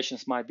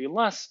iterations might be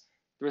less,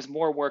 there is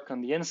more work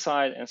on the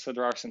inside, and so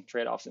there are some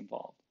trade-offs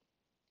involved.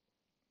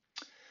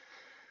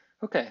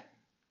 Okay,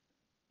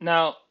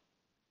 now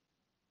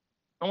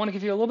I want to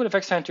give you a little bit of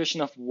extra intuition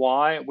of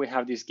why we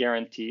have these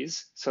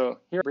guarantees. So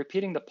here,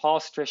 repeating the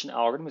policy iteration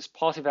algorithm is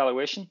policy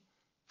evaluation,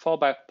 followed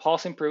by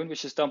policy improvement,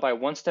 which is done by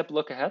one-step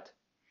look ahead.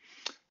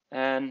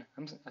 And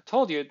I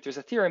told you there's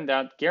a theorem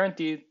that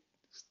guarantees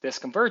this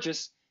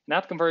converges, and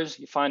at convergence,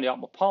 you find the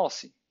optimal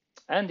policy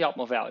and the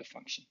optimal value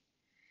function.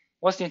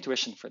 What's the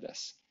intuition for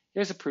this?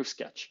 Here's a proof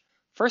sketch.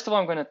 First of all,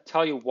 I'm going to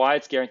tell you why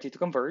it's guaranteed to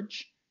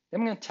converge. Then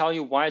I'm going to tell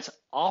you why it's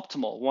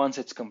optimal once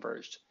it's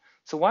converged.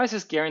 So why is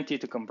this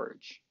guaranteed to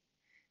converge?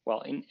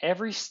 Well, in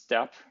every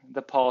step,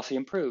 the policy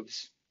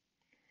improves.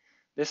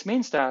 This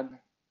means that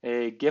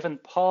a given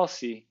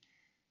policy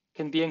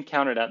can be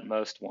encountered at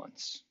most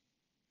once.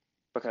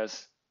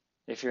 Because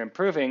if you're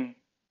improving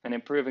and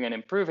improving and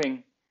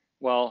improving,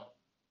 well,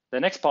 the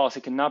next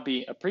policy cannot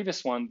be a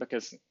previous one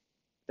because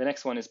the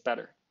next one is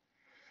better.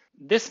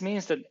 This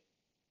means that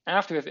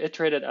after we've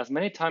iterated as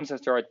many times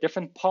as there are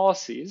different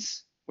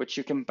policies, which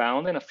you can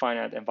bound in a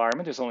finite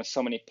environment, there's only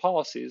so many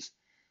policies,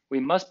 we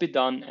must be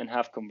done and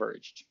have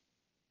converged.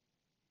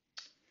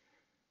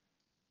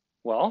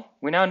 Well,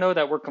 we now know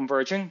that we're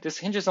converging. This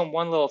hinges on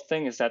one little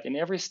thing, is that in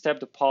every step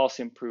the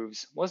policy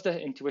improves. What's the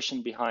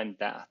intuition behind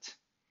that?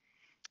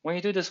 When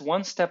you do this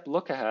one-step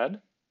look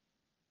ahead,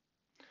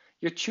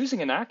 you're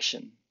choosing an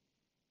action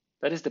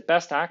that is the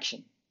best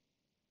action.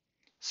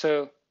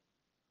 So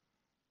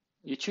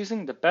you're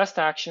choosing the best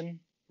action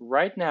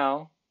right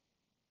now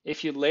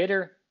if you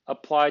later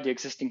apply the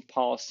existing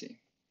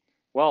policy.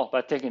 Well,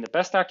 by taking the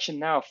best action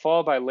now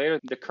followed by later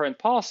the current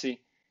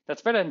policy,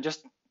 that's better than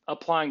just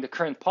applying the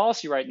current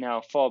policy right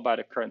now followed by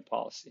the current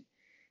policy.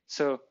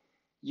 So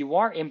you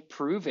are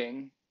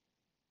improving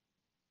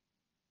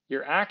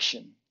your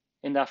action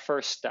in that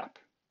first step.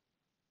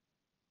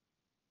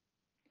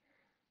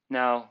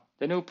 Now,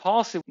 the new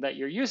policy that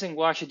you're using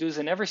will actually do this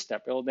in every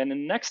step. It'll then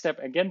in the next step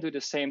again do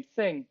the same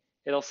thing.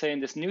 It'll say in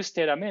this new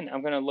state I'm in,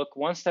 I'm going to look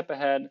one step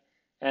ahead,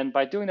 and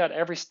by doing that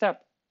every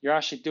step, you're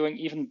actually doing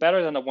even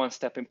better than a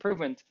one-step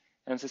improvement.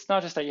 And so it's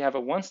not just that you have a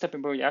one-step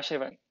improvement, you actually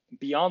have a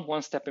beyond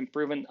one-step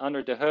improvement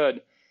under the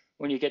hood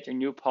when you get your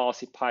new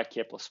policy pi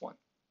k plus 1.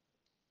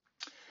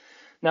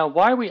 Now,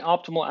 why are we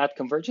optimal at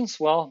convergence?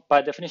 Well,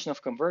 by definition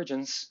of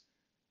convergence,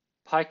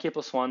 pi k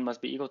plus 1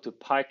 must be equal to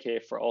pi k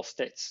for all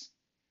states.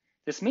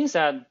 This means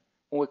that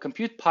when we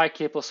compute pi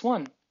k plus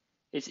 1,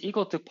 it's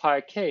equal to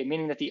pi k,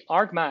 meaning that the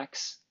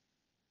argmax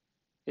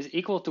is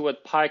equal to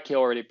what pi k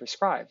already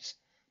prescribes.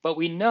 But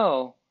we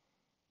know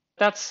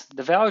that's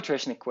the value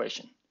iteration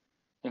equation.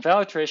 In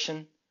value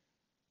iteration,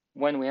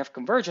 when we have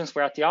convergence,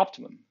 we're at the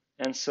optimum.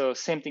 And so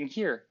same thing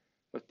here.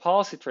 With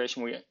policy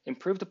iteration, we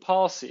improve the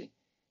policy.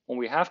 When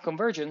we have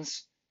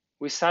convergence,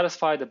 we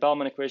satisfy the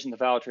Bellman equation, the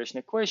value iteration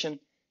equation,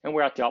 and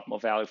we're at the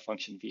optimal value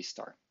function V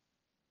star.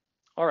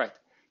 All right,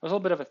 that was a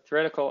little bit of a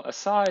theoretical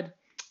aside,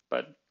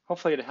 but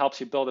hopefully it helps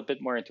you build a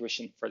bit more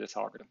intuition for this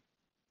algorithm.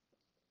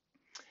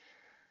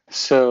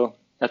 So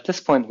at this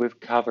point, we've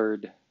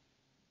covered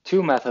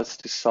two methods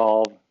to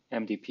solve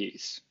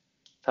MDPs,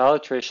 value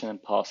iteration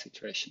and policy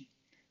iteration.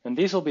 And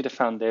these will be the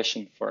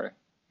foundation for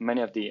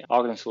many of the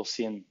algorithms we'll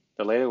see in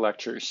the later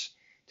lectures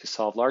to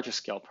solve larger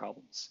scale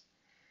problems.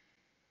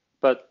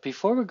 But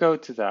before we go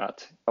to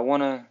that, I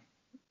want to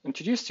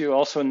introduce to you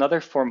also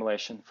another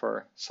formulation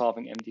for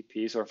solving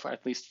MDPs, or for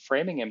at least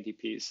framing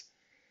MDPs,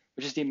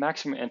 which is the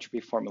maximum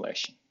entropy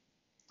formulation.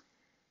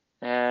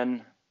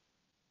 And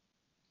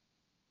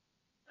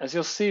as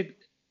you'll see,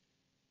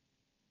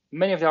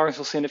 many of the algorithms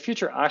we'll see in the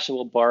future actually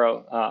will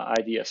borrow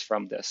ideas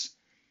from this.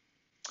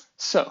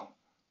 So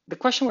the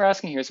question we're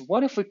asking here is,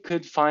 what if we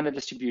could find a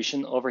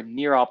distribution over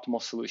near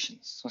optimal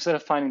solutions? So instead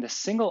of finding the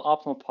single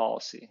optimal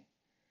policy,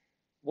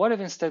 what if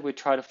instead we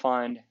try to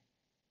find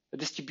a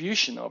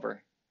distribution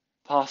over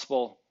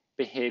possible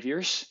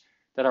behaviors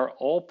that are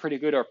all pretty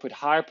good or put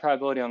higher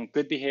probability on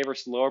good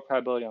behaviors, lower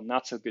probability on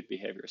not so good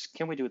behaviors.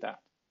 Can we do that?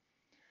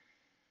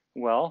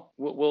 Well,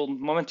 we'll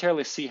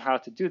momentarily see how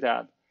to do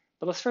that.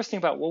 But let's first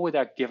think about what would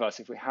that give us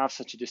if we have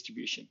such a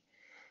distribution.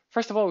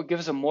 First of all, it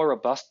gives us a more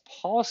robust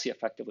policy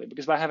effectively,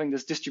 because by having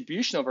this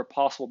distribution over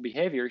possible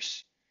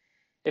behaviors,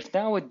 if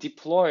now we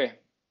deploy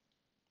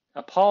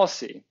a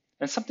policy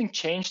and something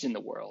changed in the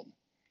world,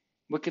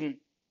 we can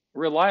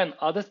rely on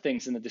other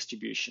things in the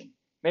distribution.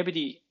 Maybe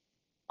the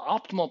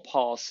optimal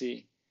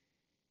policy,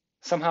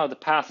 somehow the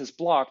path is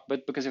blocked,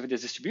 but because of the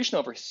distribution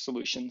over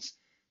solutions,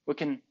 we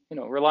can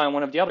rely on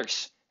one of the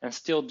others and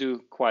still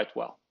do quite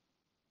well.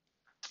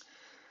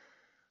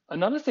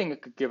 Another thing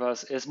it could give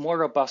us is more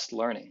robust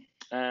learning.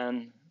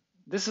 And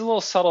this is a little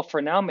subtle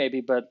for now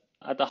maybe, but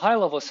at the high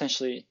level,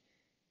 essentially,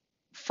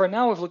 for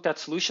now we've looked at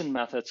solution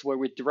methods where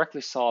we directly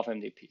solve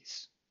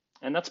MDPs.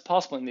 And that's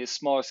possible in these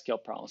smaller scale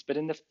problems. But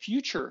in the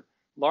future,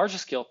 larger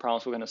scale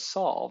problems we're going to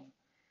solve,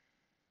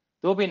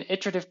 there will be an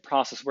iterative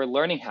process where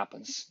learning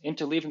happens,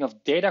 interleaving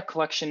of data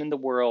collection in the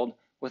world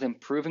with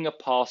improving a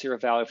policy or a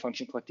value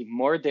function, collecting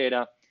more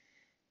data,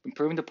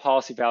 improving the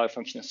policy value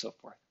function, and so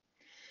forth.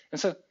 And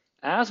so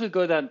as we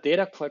go that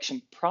data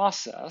collection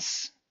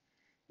process,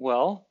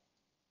 well,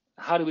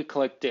 how do we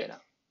collect data?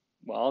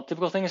 Well, a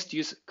typical thing is to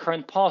use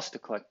current policy to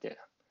collect data.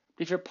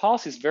 But if your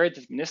policy is very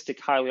deterministic,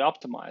 highly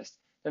optimized,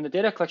 then the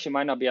data collection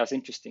might not be as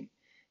interesting.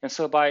 And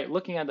so by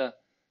looking at the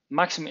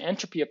maximum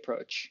entropy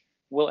approach,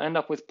 we'll end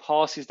up with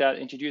policies that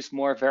introduce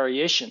more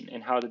variation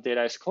in how the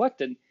data is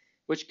collected,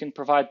 which can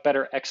provide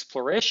better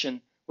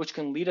exploration, which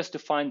can lead us to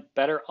find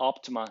better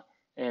optima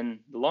in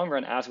the long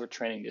run as we're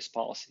training these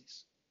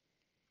policies.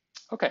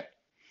 Okay,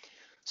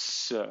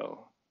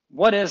 so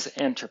what is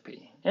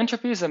entropy?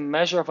 Entropy is a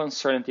measure of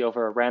uncertainty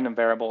over a random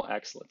variable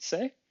x, let's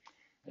say.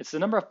 It's the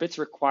number of bits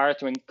required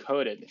to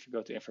encode it. If you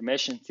go to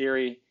information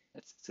theory,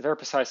 it's a very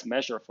precise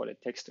measure of what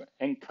it takes to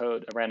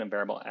encode a random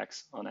variable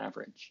x on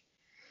average.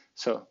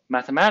 So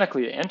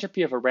mathematically, the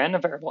entropy of a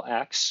random variable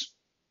x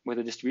with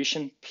a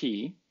distribution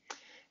p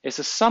is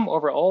the sum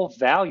over all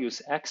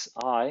values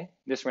xi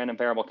this random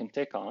variable can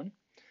take on,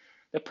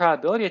 the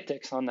probability it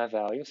takes on that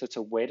value, so it's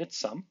a weighted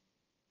sum,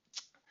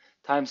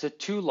 times the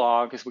 2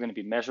 log, because we're going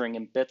to be measuring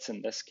in bits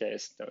in this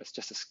case, though it's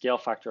just a scale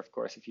factor, of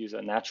course, if you use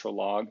a natural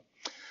log.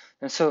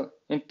 And so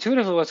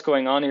intuitively what's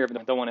going on here, but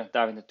I don't want to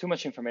dive into too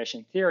much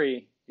information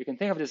theory, you can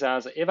think of this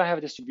as if I have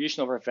a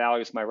distribution over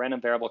values my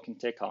random variable can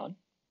take on.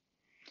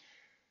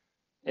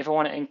 If I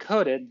want to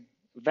encode it,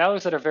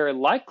 values that are very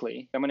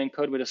likely, I'm going to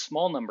encode with a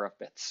small number of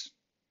bits.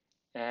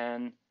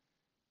 And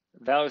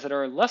values that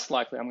are less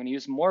likely, I'm going to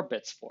use more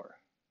bits for.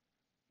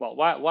 Well,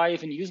 why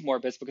even use more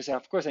bits? Because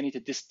of course I need to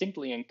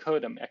distinctly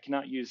encode them. I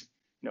cannot use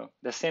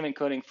the same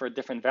encoding for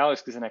different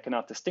values because then I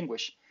cannot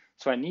distinguish.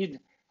 So I need,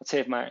 let's say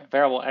if my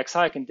variable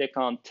xi can take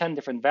on 10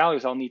 different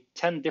values, I'll need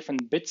 10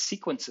 different bit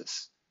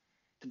sequences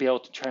to be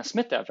able to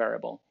transmit that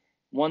variable.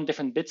 1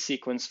 different bit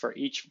sequence for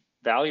each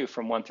value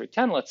from 1 through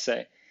 10, let's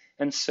say.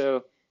 And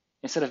so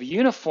instead of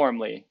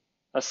uniformly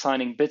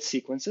assigning bit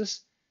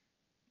sequences,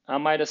 I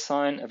might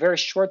assign a very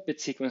short bit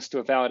sequence to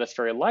a value that's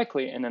very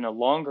likely and then a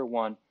longer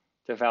one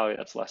to a value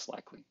that's less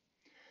likely.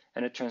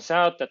 And it turns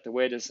out that the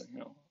way this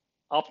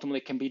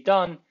optimally can be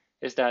done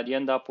is that you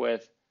end up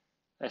with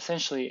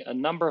essentially a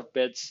number of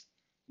bits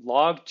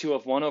log 2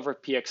 of 1 over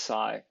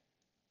pxi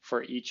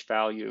for each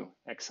value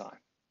xi.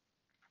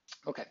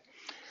 Okay,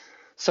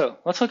 so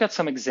let's look at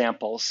some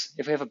examples.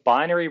 If we have a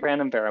binary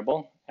random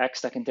variable,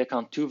 x, that can take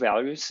on 2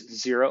 values,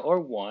 0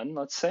 or 1,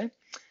 let's say,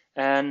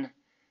 and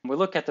we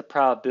look at the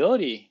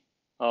probability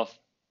of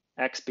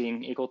x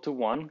being equal to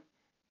 1,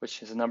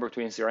 which is a number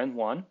between 0 and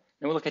 1,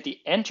 and we look at the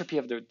entropy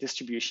of the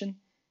distribution.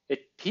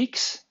 It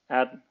peaks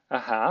at a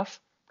half,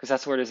 because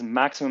that's where there's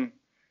maximum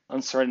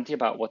uncertainty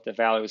about what the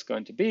value is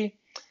going to be.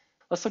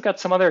 Let's look at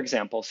some other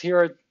examples. Here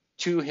are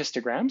 2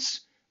 histograms.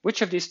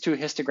 Which of these 2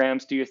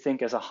 histograms do you think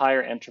has a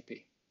higher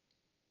entropy?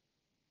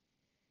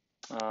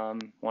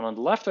 One on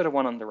the left or the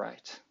one on the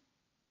right?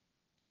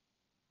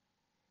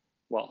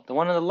 Well, the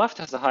one on the left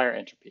has a higher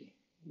entropy.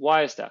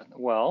 Why is that?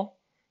 Well,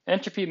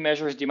 entropy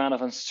measures the amount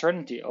of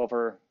uncertainty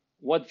over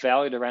what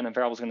value the random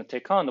variable is going to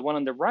take on. The one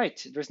on the right,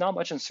 there's not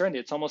much uncertainty.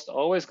 It's almost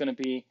always going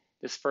to be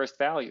this first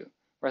value.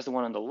 Whereas the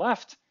one on the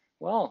left,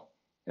 well,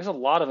 there's a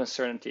lot of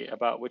uncertainty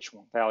about which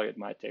value it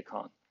might take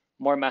on.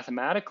 More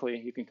mathematically,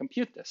 you can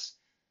compute this.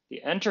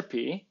 The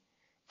entropy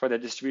for the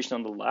distribution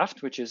on the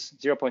left, which is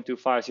 0.25,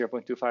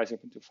 0.25,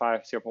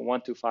 0.25,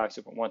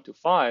 0.125,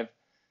 0.125,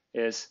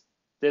 is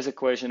this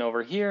equation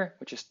over here,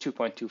 which is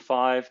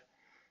 2.25,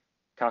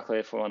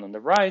 calculated for one on the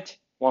right,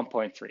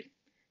 1.3.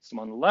 So the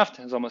one on the left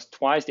has almost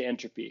twice the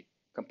entropy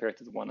compared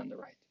to the one on the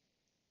right.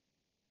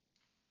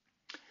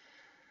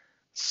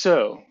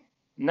 So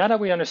now that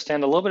we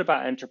understand a little bit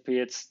about entropy,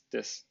 it's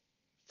this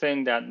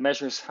thing that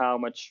measures how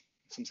much,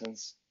 in some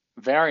sense,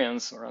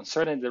 variance or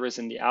uncertainty there is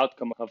in the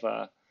outcome of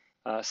a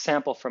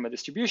sample from a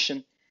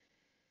distribution.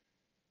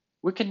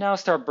 We can now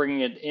start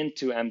bringing it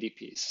into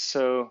MDPs.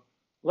 So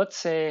let's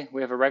say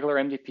we have a regular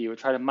MDP. We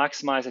try to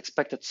maximize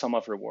expected sum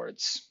of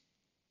rewards.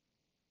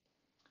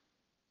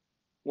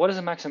 What does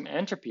a maximum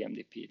entropy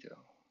MDP do?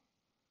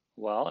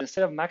 Well,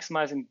 instead of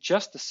maximizing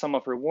just the sum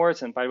of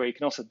rewards, and by the way, you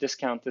can also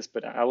discount this,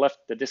 but I left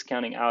the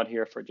discounting out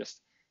here for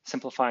just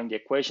simplifying the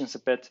equations a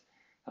bit,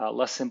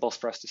 less symbols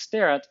for us to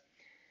stare at,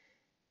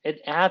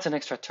 it adds an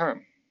extra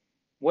term.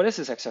 What is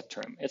this extra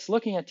term? It's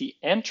looking at the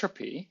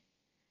entropy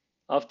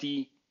of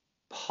the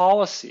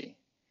policy.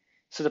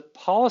 So the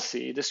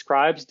policy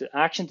describes the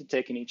action to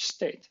take in each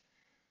state.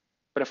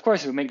 But of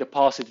course, if we make the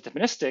policy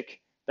deterministic,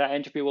 that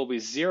entropy will be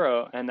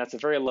 0, and that's a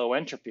very low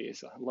entropy.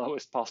 It's the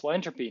lowest possible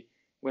entropy.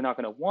 We're not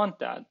going to want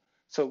that.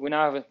 So we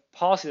now have a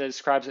policy that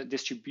describes a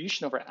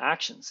distribution over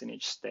actions in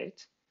each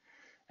state.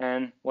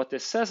 And what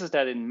this says is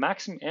that in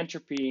maximum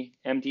entropy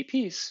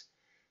MDPs,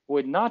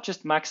 we're not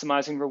just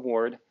maximizing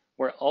reward,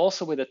 we're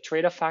also with a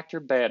trade-off factor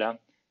beta,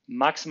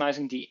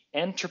 maximizing the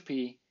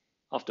entropy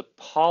of the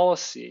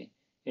policy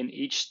in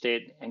each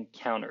state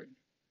encountered.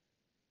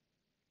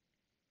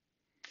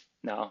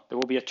 Now, there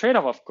will be a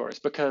trade-off, of course,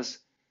 because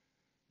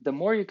the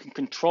more you can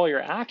control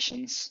your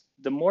actions,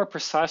 the more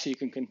precisely you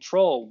can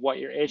control what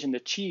your agent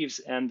achieves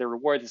and the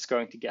reward it's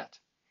going to get.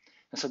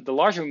 And so the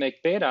larger we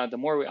make beta, the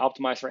more we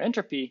optimize for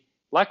entropy,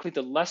 likely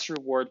the less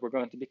reward we're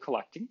going to be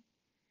collecting,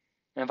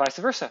 and vice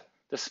versa.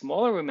 The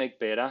smaller we make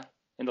beta,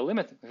 in the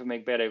limit, if we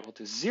make beta equal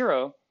to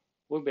 0,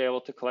 we'll be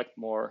able to collect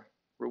more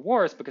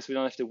rewards because we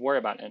don't have to worry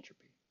about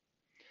entropy.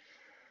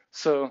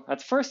 So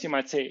at first you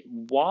might say,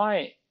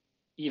 why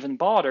even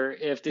bother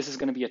if this is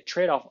going to be a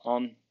trade-off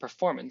on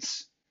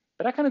performance?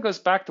 But that kind of goes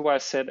back to what I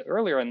said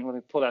earlier, and let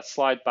me pull that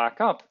slide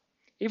back up.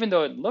 Even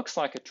though it looks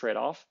like a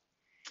trade-off,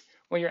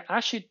 when you're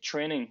actually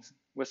training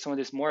with some of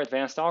these more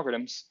advanced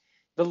algorithms,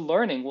 the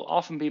learning will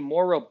often be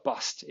more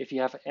robust if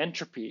you have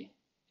entropy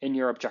in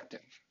your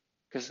objective.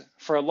 Because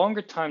for a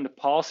longer time, the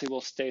policy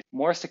will stay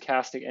more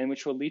stochastic, and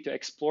which will lead to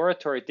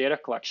exploratory data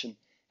collection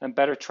and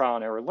better trial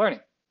and error learning.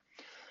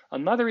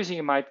 Another reason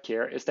you might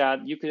care is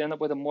that you could end up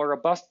with a more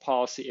robust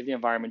policy if the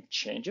environment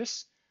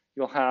changes.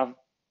 You'll have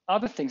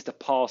other things the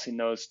policy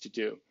knows to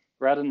do,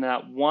 rather than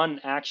that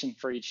one action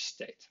for each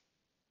state.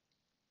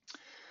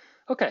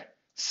 Okay,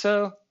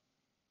 so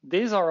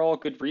these are all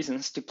good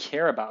reasons to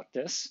care about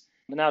this.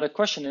 But now the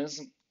question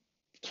is,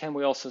 can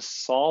we also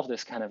solve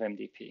this kind of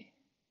MDP?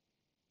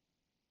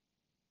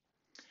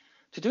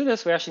 To do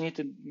this, we actually need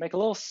to make a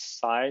little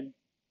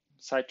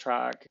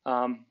sidetrack.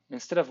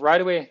 Instead of right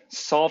away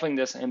solving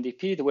this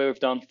MDP the way we've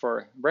done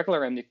for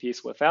regular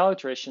MDPs with value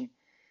iteration,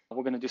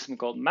 we're going to do something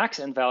called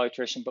Max-ent value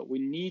iteration, but we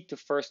need to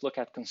first look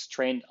at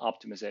constraint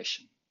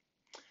optimization.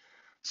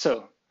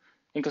 So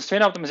in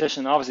constraint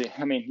optimization, obviously,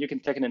 I mean, you can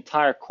take an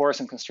entire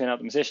course on constraint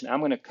optimization. I'm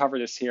going to cover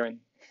this here in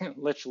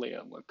literally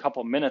a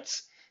couple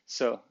minutes.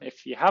 So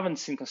if you haven't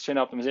seen constraint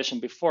optimization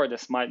before,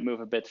 this might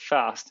move a bit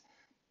fast.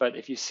 But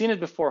if you've seen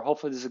it before,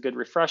 hopefully this is a good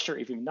refresher.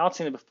 If you've not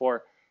seen it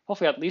before,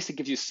 hopefully at least it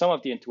gives you some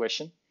of the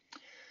intuition.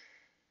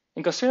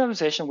 In constraint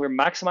optimization, we're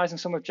maximizing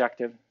some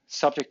objective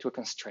subject to a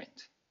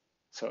constraint.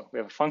 So we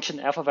have a function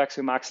f of x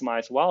we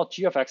maximize while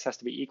g of x has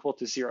to be equal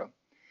to 0,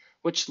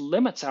 which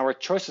limits our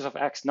choices of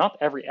x. Not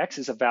every x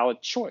is a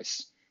valid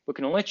choice. We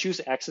can only choose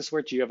x's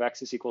where g of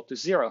x is equal to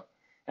 0.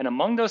 And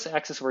among those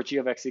x's where g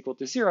of x is equal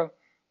to 0,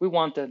 we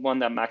want the one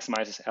that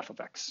maximizes f of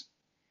x.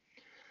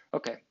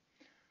 Okay.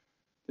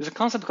 There's a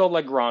concept called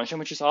Lagrangian,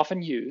 which is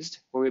often used,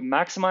 where we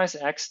maximize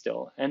x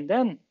still, and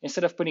then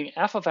instead of putting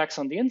f of x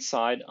on the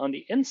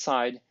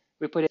inside,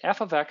 we put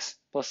f of x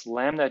plus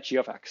lambda g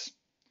of x.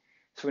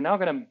 So we're now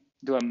going to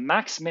do a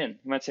max-min.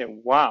 You might say,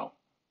 wow,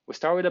 we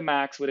start with a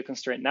max with a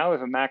constraint, now we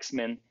have a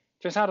max-min.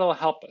 Turns out it'll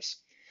help us.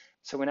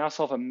 So we now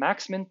solve a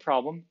max-min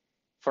problem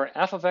for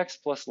f of x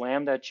plus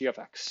lambda g of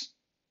x.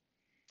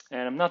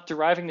 And I'm not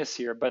deriving this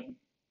here, but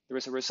there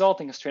is a result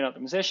in constraint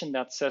optimization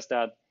that says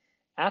that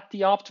at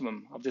the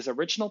optimum of this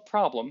original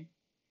problem,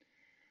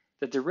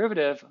 the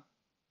derivative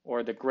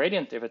or the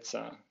gradient, if it's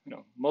a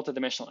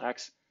multidimensional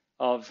x,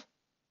 of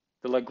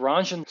the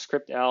Lagrangian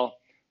script L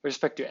with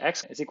respect to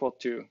x is equal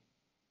to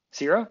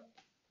 0.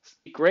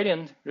 The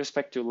gradient with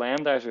respect to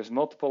lambda, if there's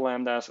multiple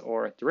lambdas,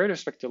 or derivative with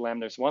respect to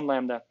lambda, there's one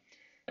lambda,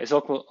 is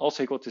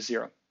also equal to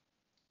 0.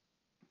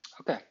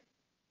 Okay.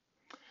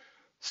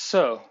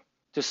 So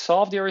to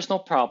solve the original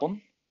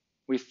problem,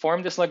 we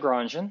form this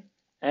Lagrangian,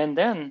 and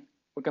then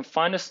we can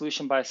find a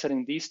solution by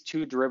setting these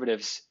two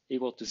derivatives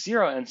equal to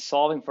 0 and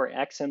solving for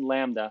x and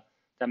lambda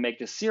that make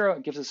this 0.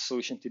 It gives us a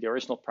solution to the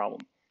original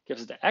problem. It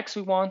gives us the x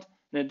we want.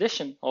 In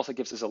addition, also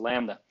gives us a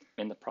lambda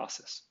in the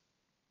process.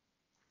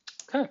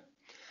 Okay.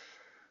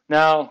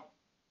 Now,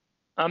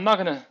 I'm not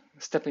going to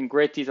step in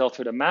great detail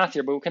through the math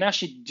here, but we can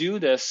actually do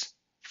this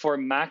for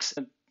max.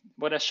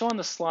 What I show on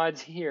the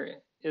slides here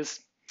is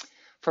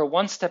for a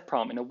one-step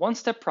problem. In a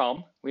one-step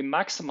problem, we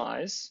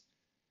maximize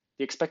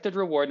the expected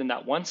reward in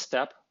that one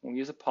step when we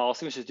use a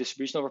policy, which is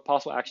distribution over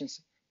possible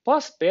actions,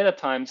 plus beta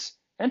times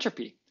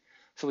entropy.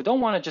 So we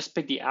don't want to just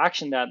pick the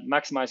action that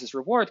maximizes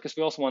reward because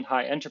we also want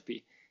high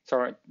entropy. So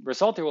our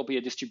result here will be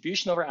a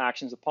distribution over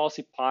actions, a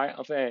policy pi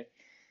of a,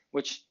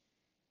 which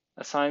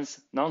assigns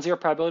non-zero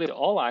probability to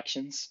all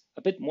actions,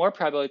 a bit more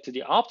probability to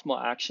the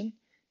optimal action,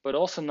 but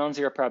also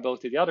non-zero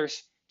probability to the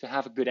others to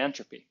have a good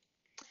entropy.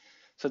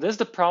 So this is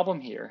the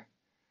problem here.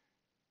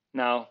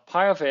 Now,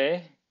 pi of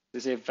a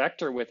is a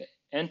vector with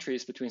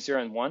entries between 0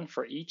 and 1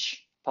 for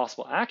each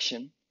possible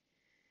action.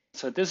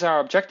 So this is our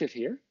objective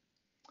here.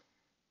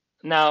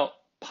 Now,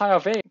 pi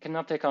of a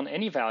cannot take on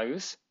any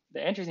values.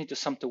 The entries need to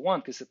sum to 1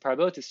 because it's a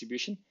probability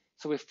distribution.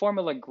 So we form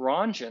a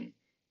Lagrangian.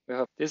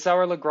 This is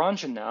our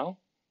Lagrangian now,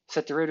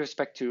 set to with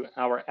respect to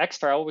our x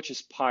variable, which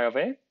is pi of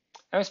a, and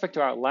with respect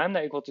to our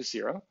lambda equal to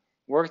 0.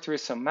 Work through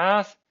some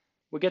math.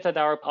 We get that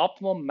our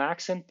optimal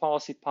Max-ent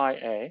policy pi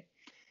a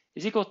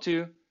is equal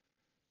to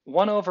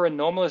 1 over a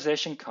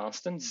normalization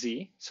constant,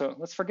 z. So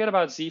let's forget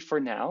about z for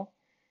now.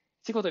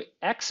 It's equal to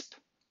exp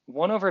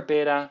 1 over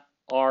beta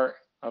r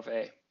of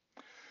a.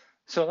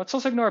 So let's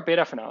also ignore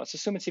beta for now. Let's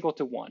assume it's equal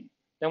to 1.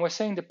 Then we're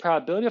saying the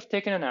probability of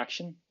taking an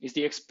action is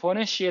the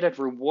exponentiated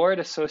reward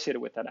associated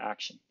with that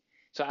action.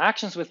 So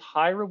actions with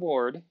high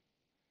reward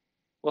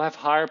will have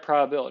higher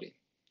probability.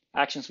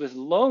 Actions with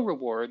low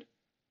reward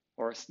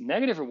or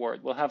negative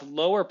reward will have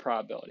lower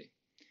probability.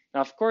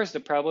 Now, of course, the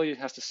probability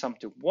has to sum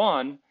to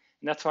 1, and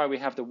that's why we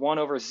have the 1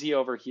 over z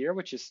over here,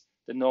 which is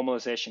the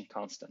normalization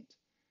constant.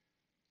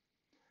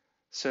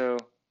 So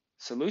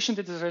solution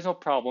to this original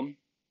problem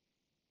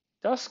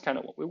does kind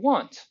of what we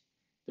want.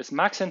 This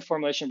Max-ent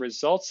formulation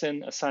results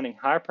in assigning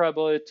higher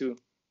probability to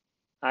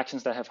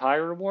actions that have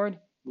higher reward,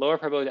 lower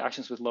probability to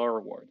actions with lower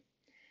reward.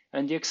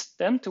 And the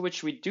extent to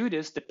which we do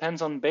this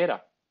depends on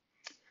beta.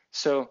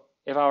 So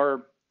if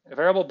our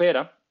variable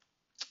beta,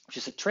 which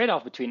is a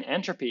trade-off between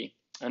entropy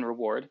and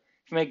reward,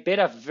 if we make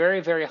beta very,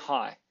 very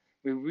high,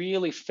 we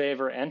really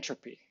favor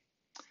entropy,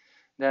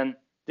 then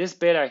this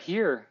beta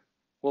here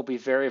will be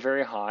very,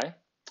 very high.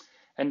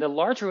 And the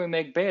larger we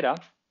make beta,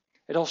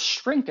 it'll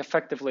shrink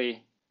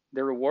effectively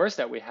the rewards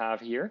that we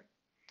have here,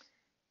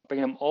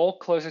 bring them all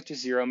closer to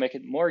 0, make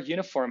it more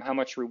uniform how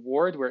much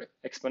reward we're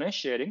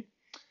exponentiating.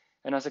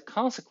 And as a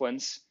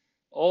consequence,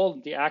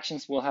 all the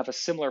actions will have a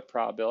similar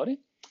probability.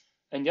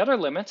 And the other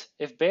limit,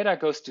 if beta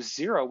goes to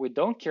 0, we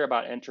don't care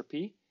about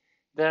entropy,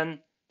 then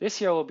this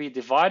here will be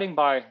dividing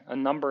by a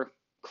number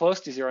close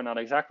to 0, not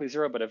exactly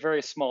 0, but a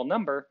very small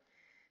number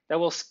that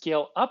will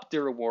scale up the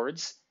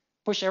rewards,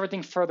 push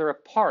everything further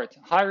apart.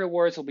 High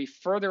rewards will be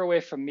further away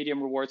from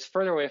medium rewards,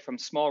 further away from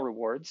small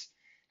rewards,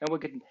 and we'll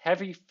get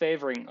heavy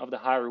favoring of the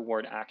high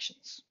reward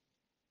actions.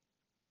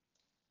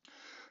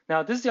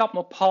 Now, this is the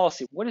optimal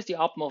policy. What is the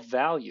optimal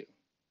value?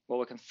 Well,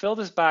 we can fill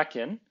this back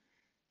in,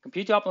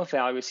 compute the optimal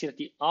value. We see that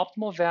the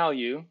optimal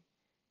value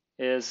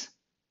is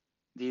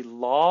the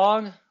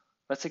log,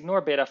 let's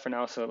ignore beta for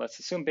now, so let's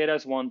assume beta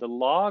is 1, the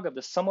log of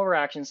the sum over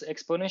actions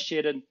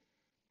exponentiated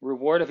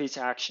reward of each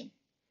action.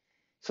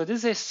 So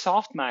this is a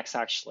softmax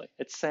actually.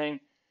 It's saying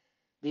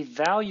the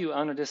value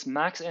under this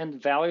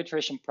Max-ent value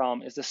iteration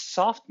problem is the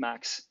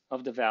softmax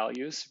of the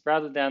values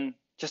rather than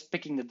just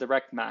picking the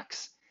direct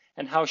max.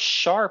 And how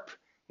sharp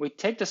we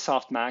take the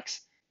softmax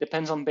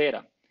depends on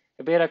beta.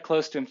 A beta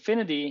close to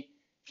infinity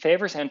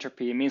favors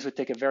entropy. It means we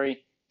take a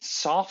very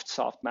soft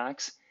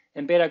softmax,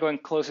 and beta going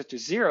closer to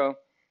 0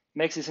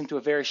 makes this into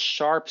a very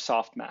sharp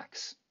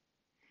softmax.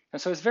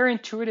 And so it's very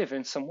intuitive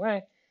in some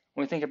way.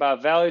 When we think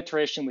about value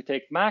iteration, we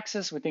take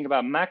maxes. We think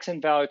about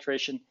Max-ent value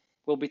iteration,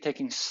 we'll be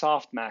taking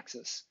soft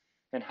maxes.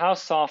 And how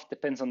soft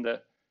depends on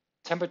the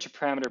temperature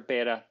parameter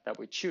beta that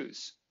we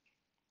choose.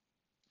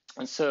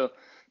 And so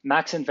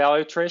Max-ent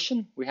value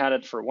iteration, we had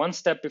it for one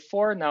step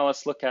before. Now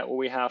let's look at what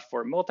we have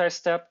for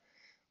multi-step.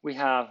 We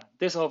have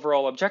this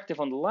overall objective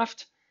on the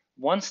left.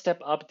 One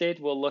step update,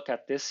 we'll look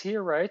at this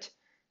here, right?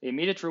 The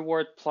immediate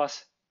reward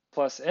plus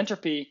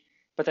entropy.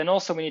 But then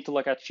also we need to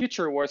look at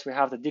future rewards. We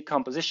have the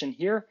decomposition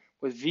here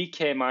with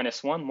VK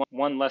minus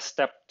one less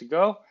step to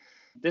go.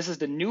 This is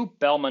the new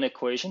Bellman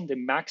equation, the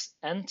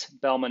Max-ent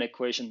Bellman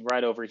equation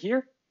right over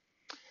here.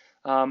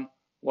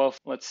 Well,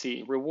 let's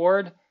see,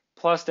 reward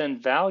plus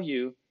then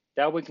value,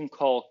 that we can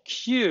call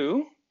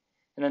Q,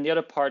 and then the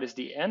other part is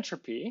the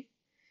entropy.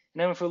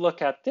 And then if we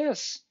look at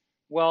this,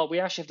 well, we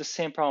actually have the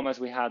same problem as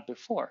we had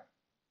before.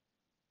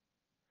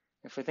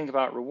 If we think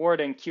about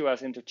reward and Q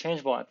as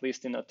interchangeable, at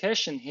least in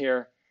notation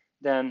here,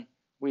 then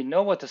we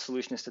know what the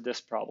solution is to this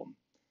problem.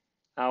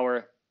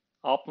 Our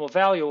optimal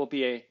value will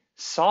be a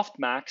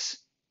softmax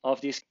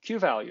of these Q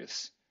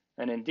values.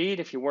 And indeed,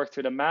 if you work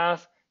through the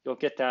math, you'll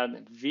get that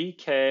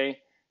VK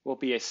will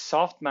be a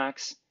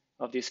softmax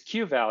of these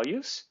Q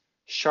values.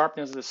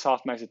 Sharpness of the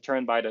softmax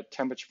determined by the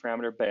temperature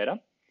parameter beta.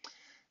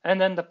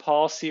 And then the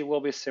policy will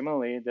be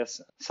similarly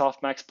this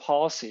softmax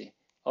policy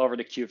over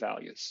the Q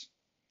values.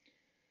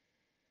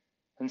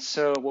 And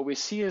so what we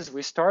see is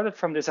we started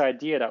from this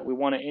idea that we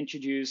want to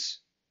introduce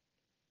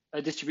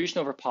a distribution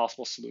over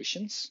possible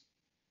solutions.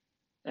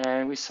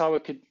 And we saw we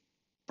could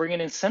bring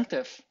an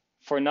incentive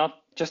for not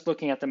just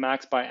looking at the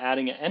max by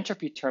adding an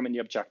entropy term in the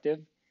objective.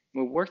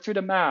 When we work through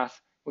the math,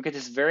 we get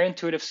this very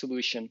intuitive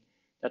solution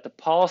that the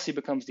policy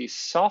becomes the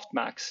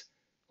softmax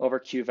over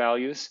Q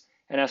values.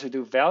 And as we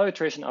do value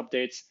iteration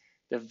updates,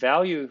 the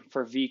value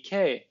for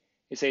VK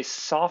is a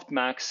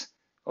softmax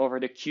over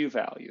the Q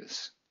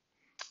values.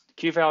 The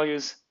Q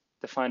values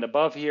defined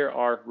above here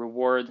are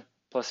reward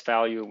plus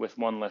value with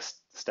one less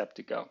step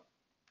to go.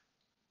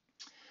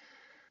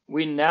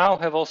 We now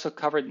have also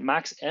covered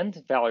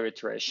Max-ent value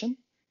iteration,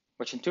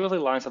 which intuitively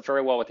lines up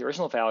very well with the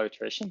original value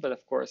iteration, but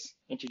of course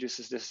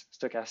introduces this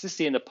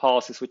stochasticity and the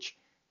policies, which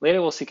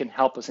later we'll see can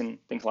help us in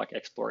things like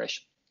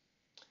exploration.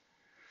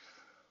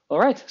 All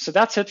right, so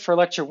that's it for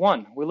lecture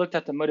 1. We looked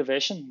at the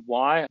motivation,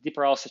 why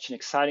DeepRL is such an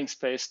exciting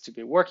space to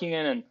be working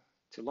in and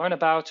to learn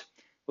about.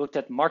 We looked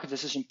at market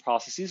decision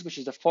processes, which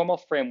is the formal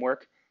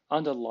framework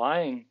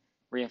underlying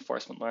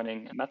reinforcement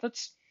learning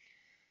methods.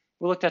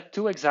 We looked at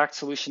 2 exact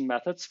solution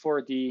methods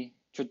for the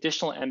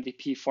traditional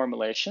MDP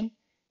formulation,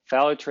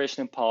 value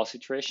iteration and policy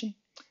iteration.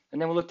 And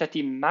then we looked at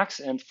the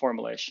Max-ent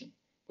formulation,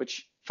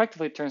 which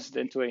effectively turns it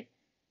into a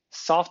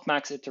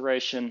softmax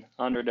iteration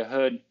under the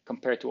hood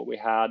compared to what we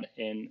had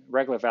in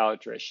regular value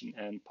iteration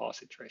and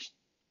policy iteration.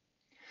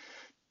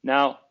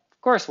 Now,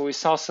 of course, what we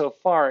saw so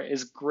far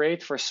is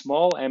great for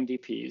small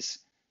MDPs,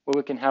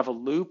 where we can have a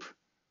loop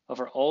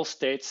over all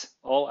states,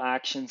 all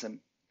actions, and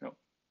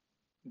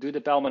do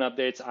the Bellman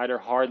updates, either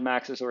hard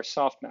maxes or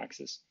soft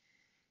maxes.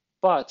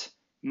 But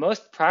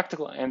most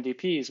practical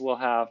MDPs will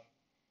have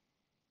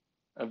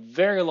a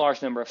very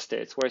large number of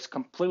states where it's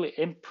completely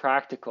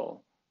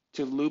impractical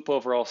to loop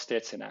over all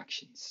states and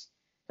actions.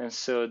 And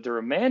so the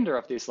remainder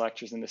of these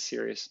lectures in this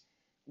series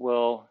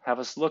will have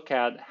us look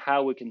at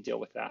how we can deal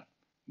with that,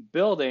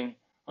 building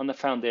on the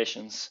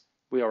foundations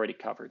we already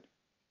covered.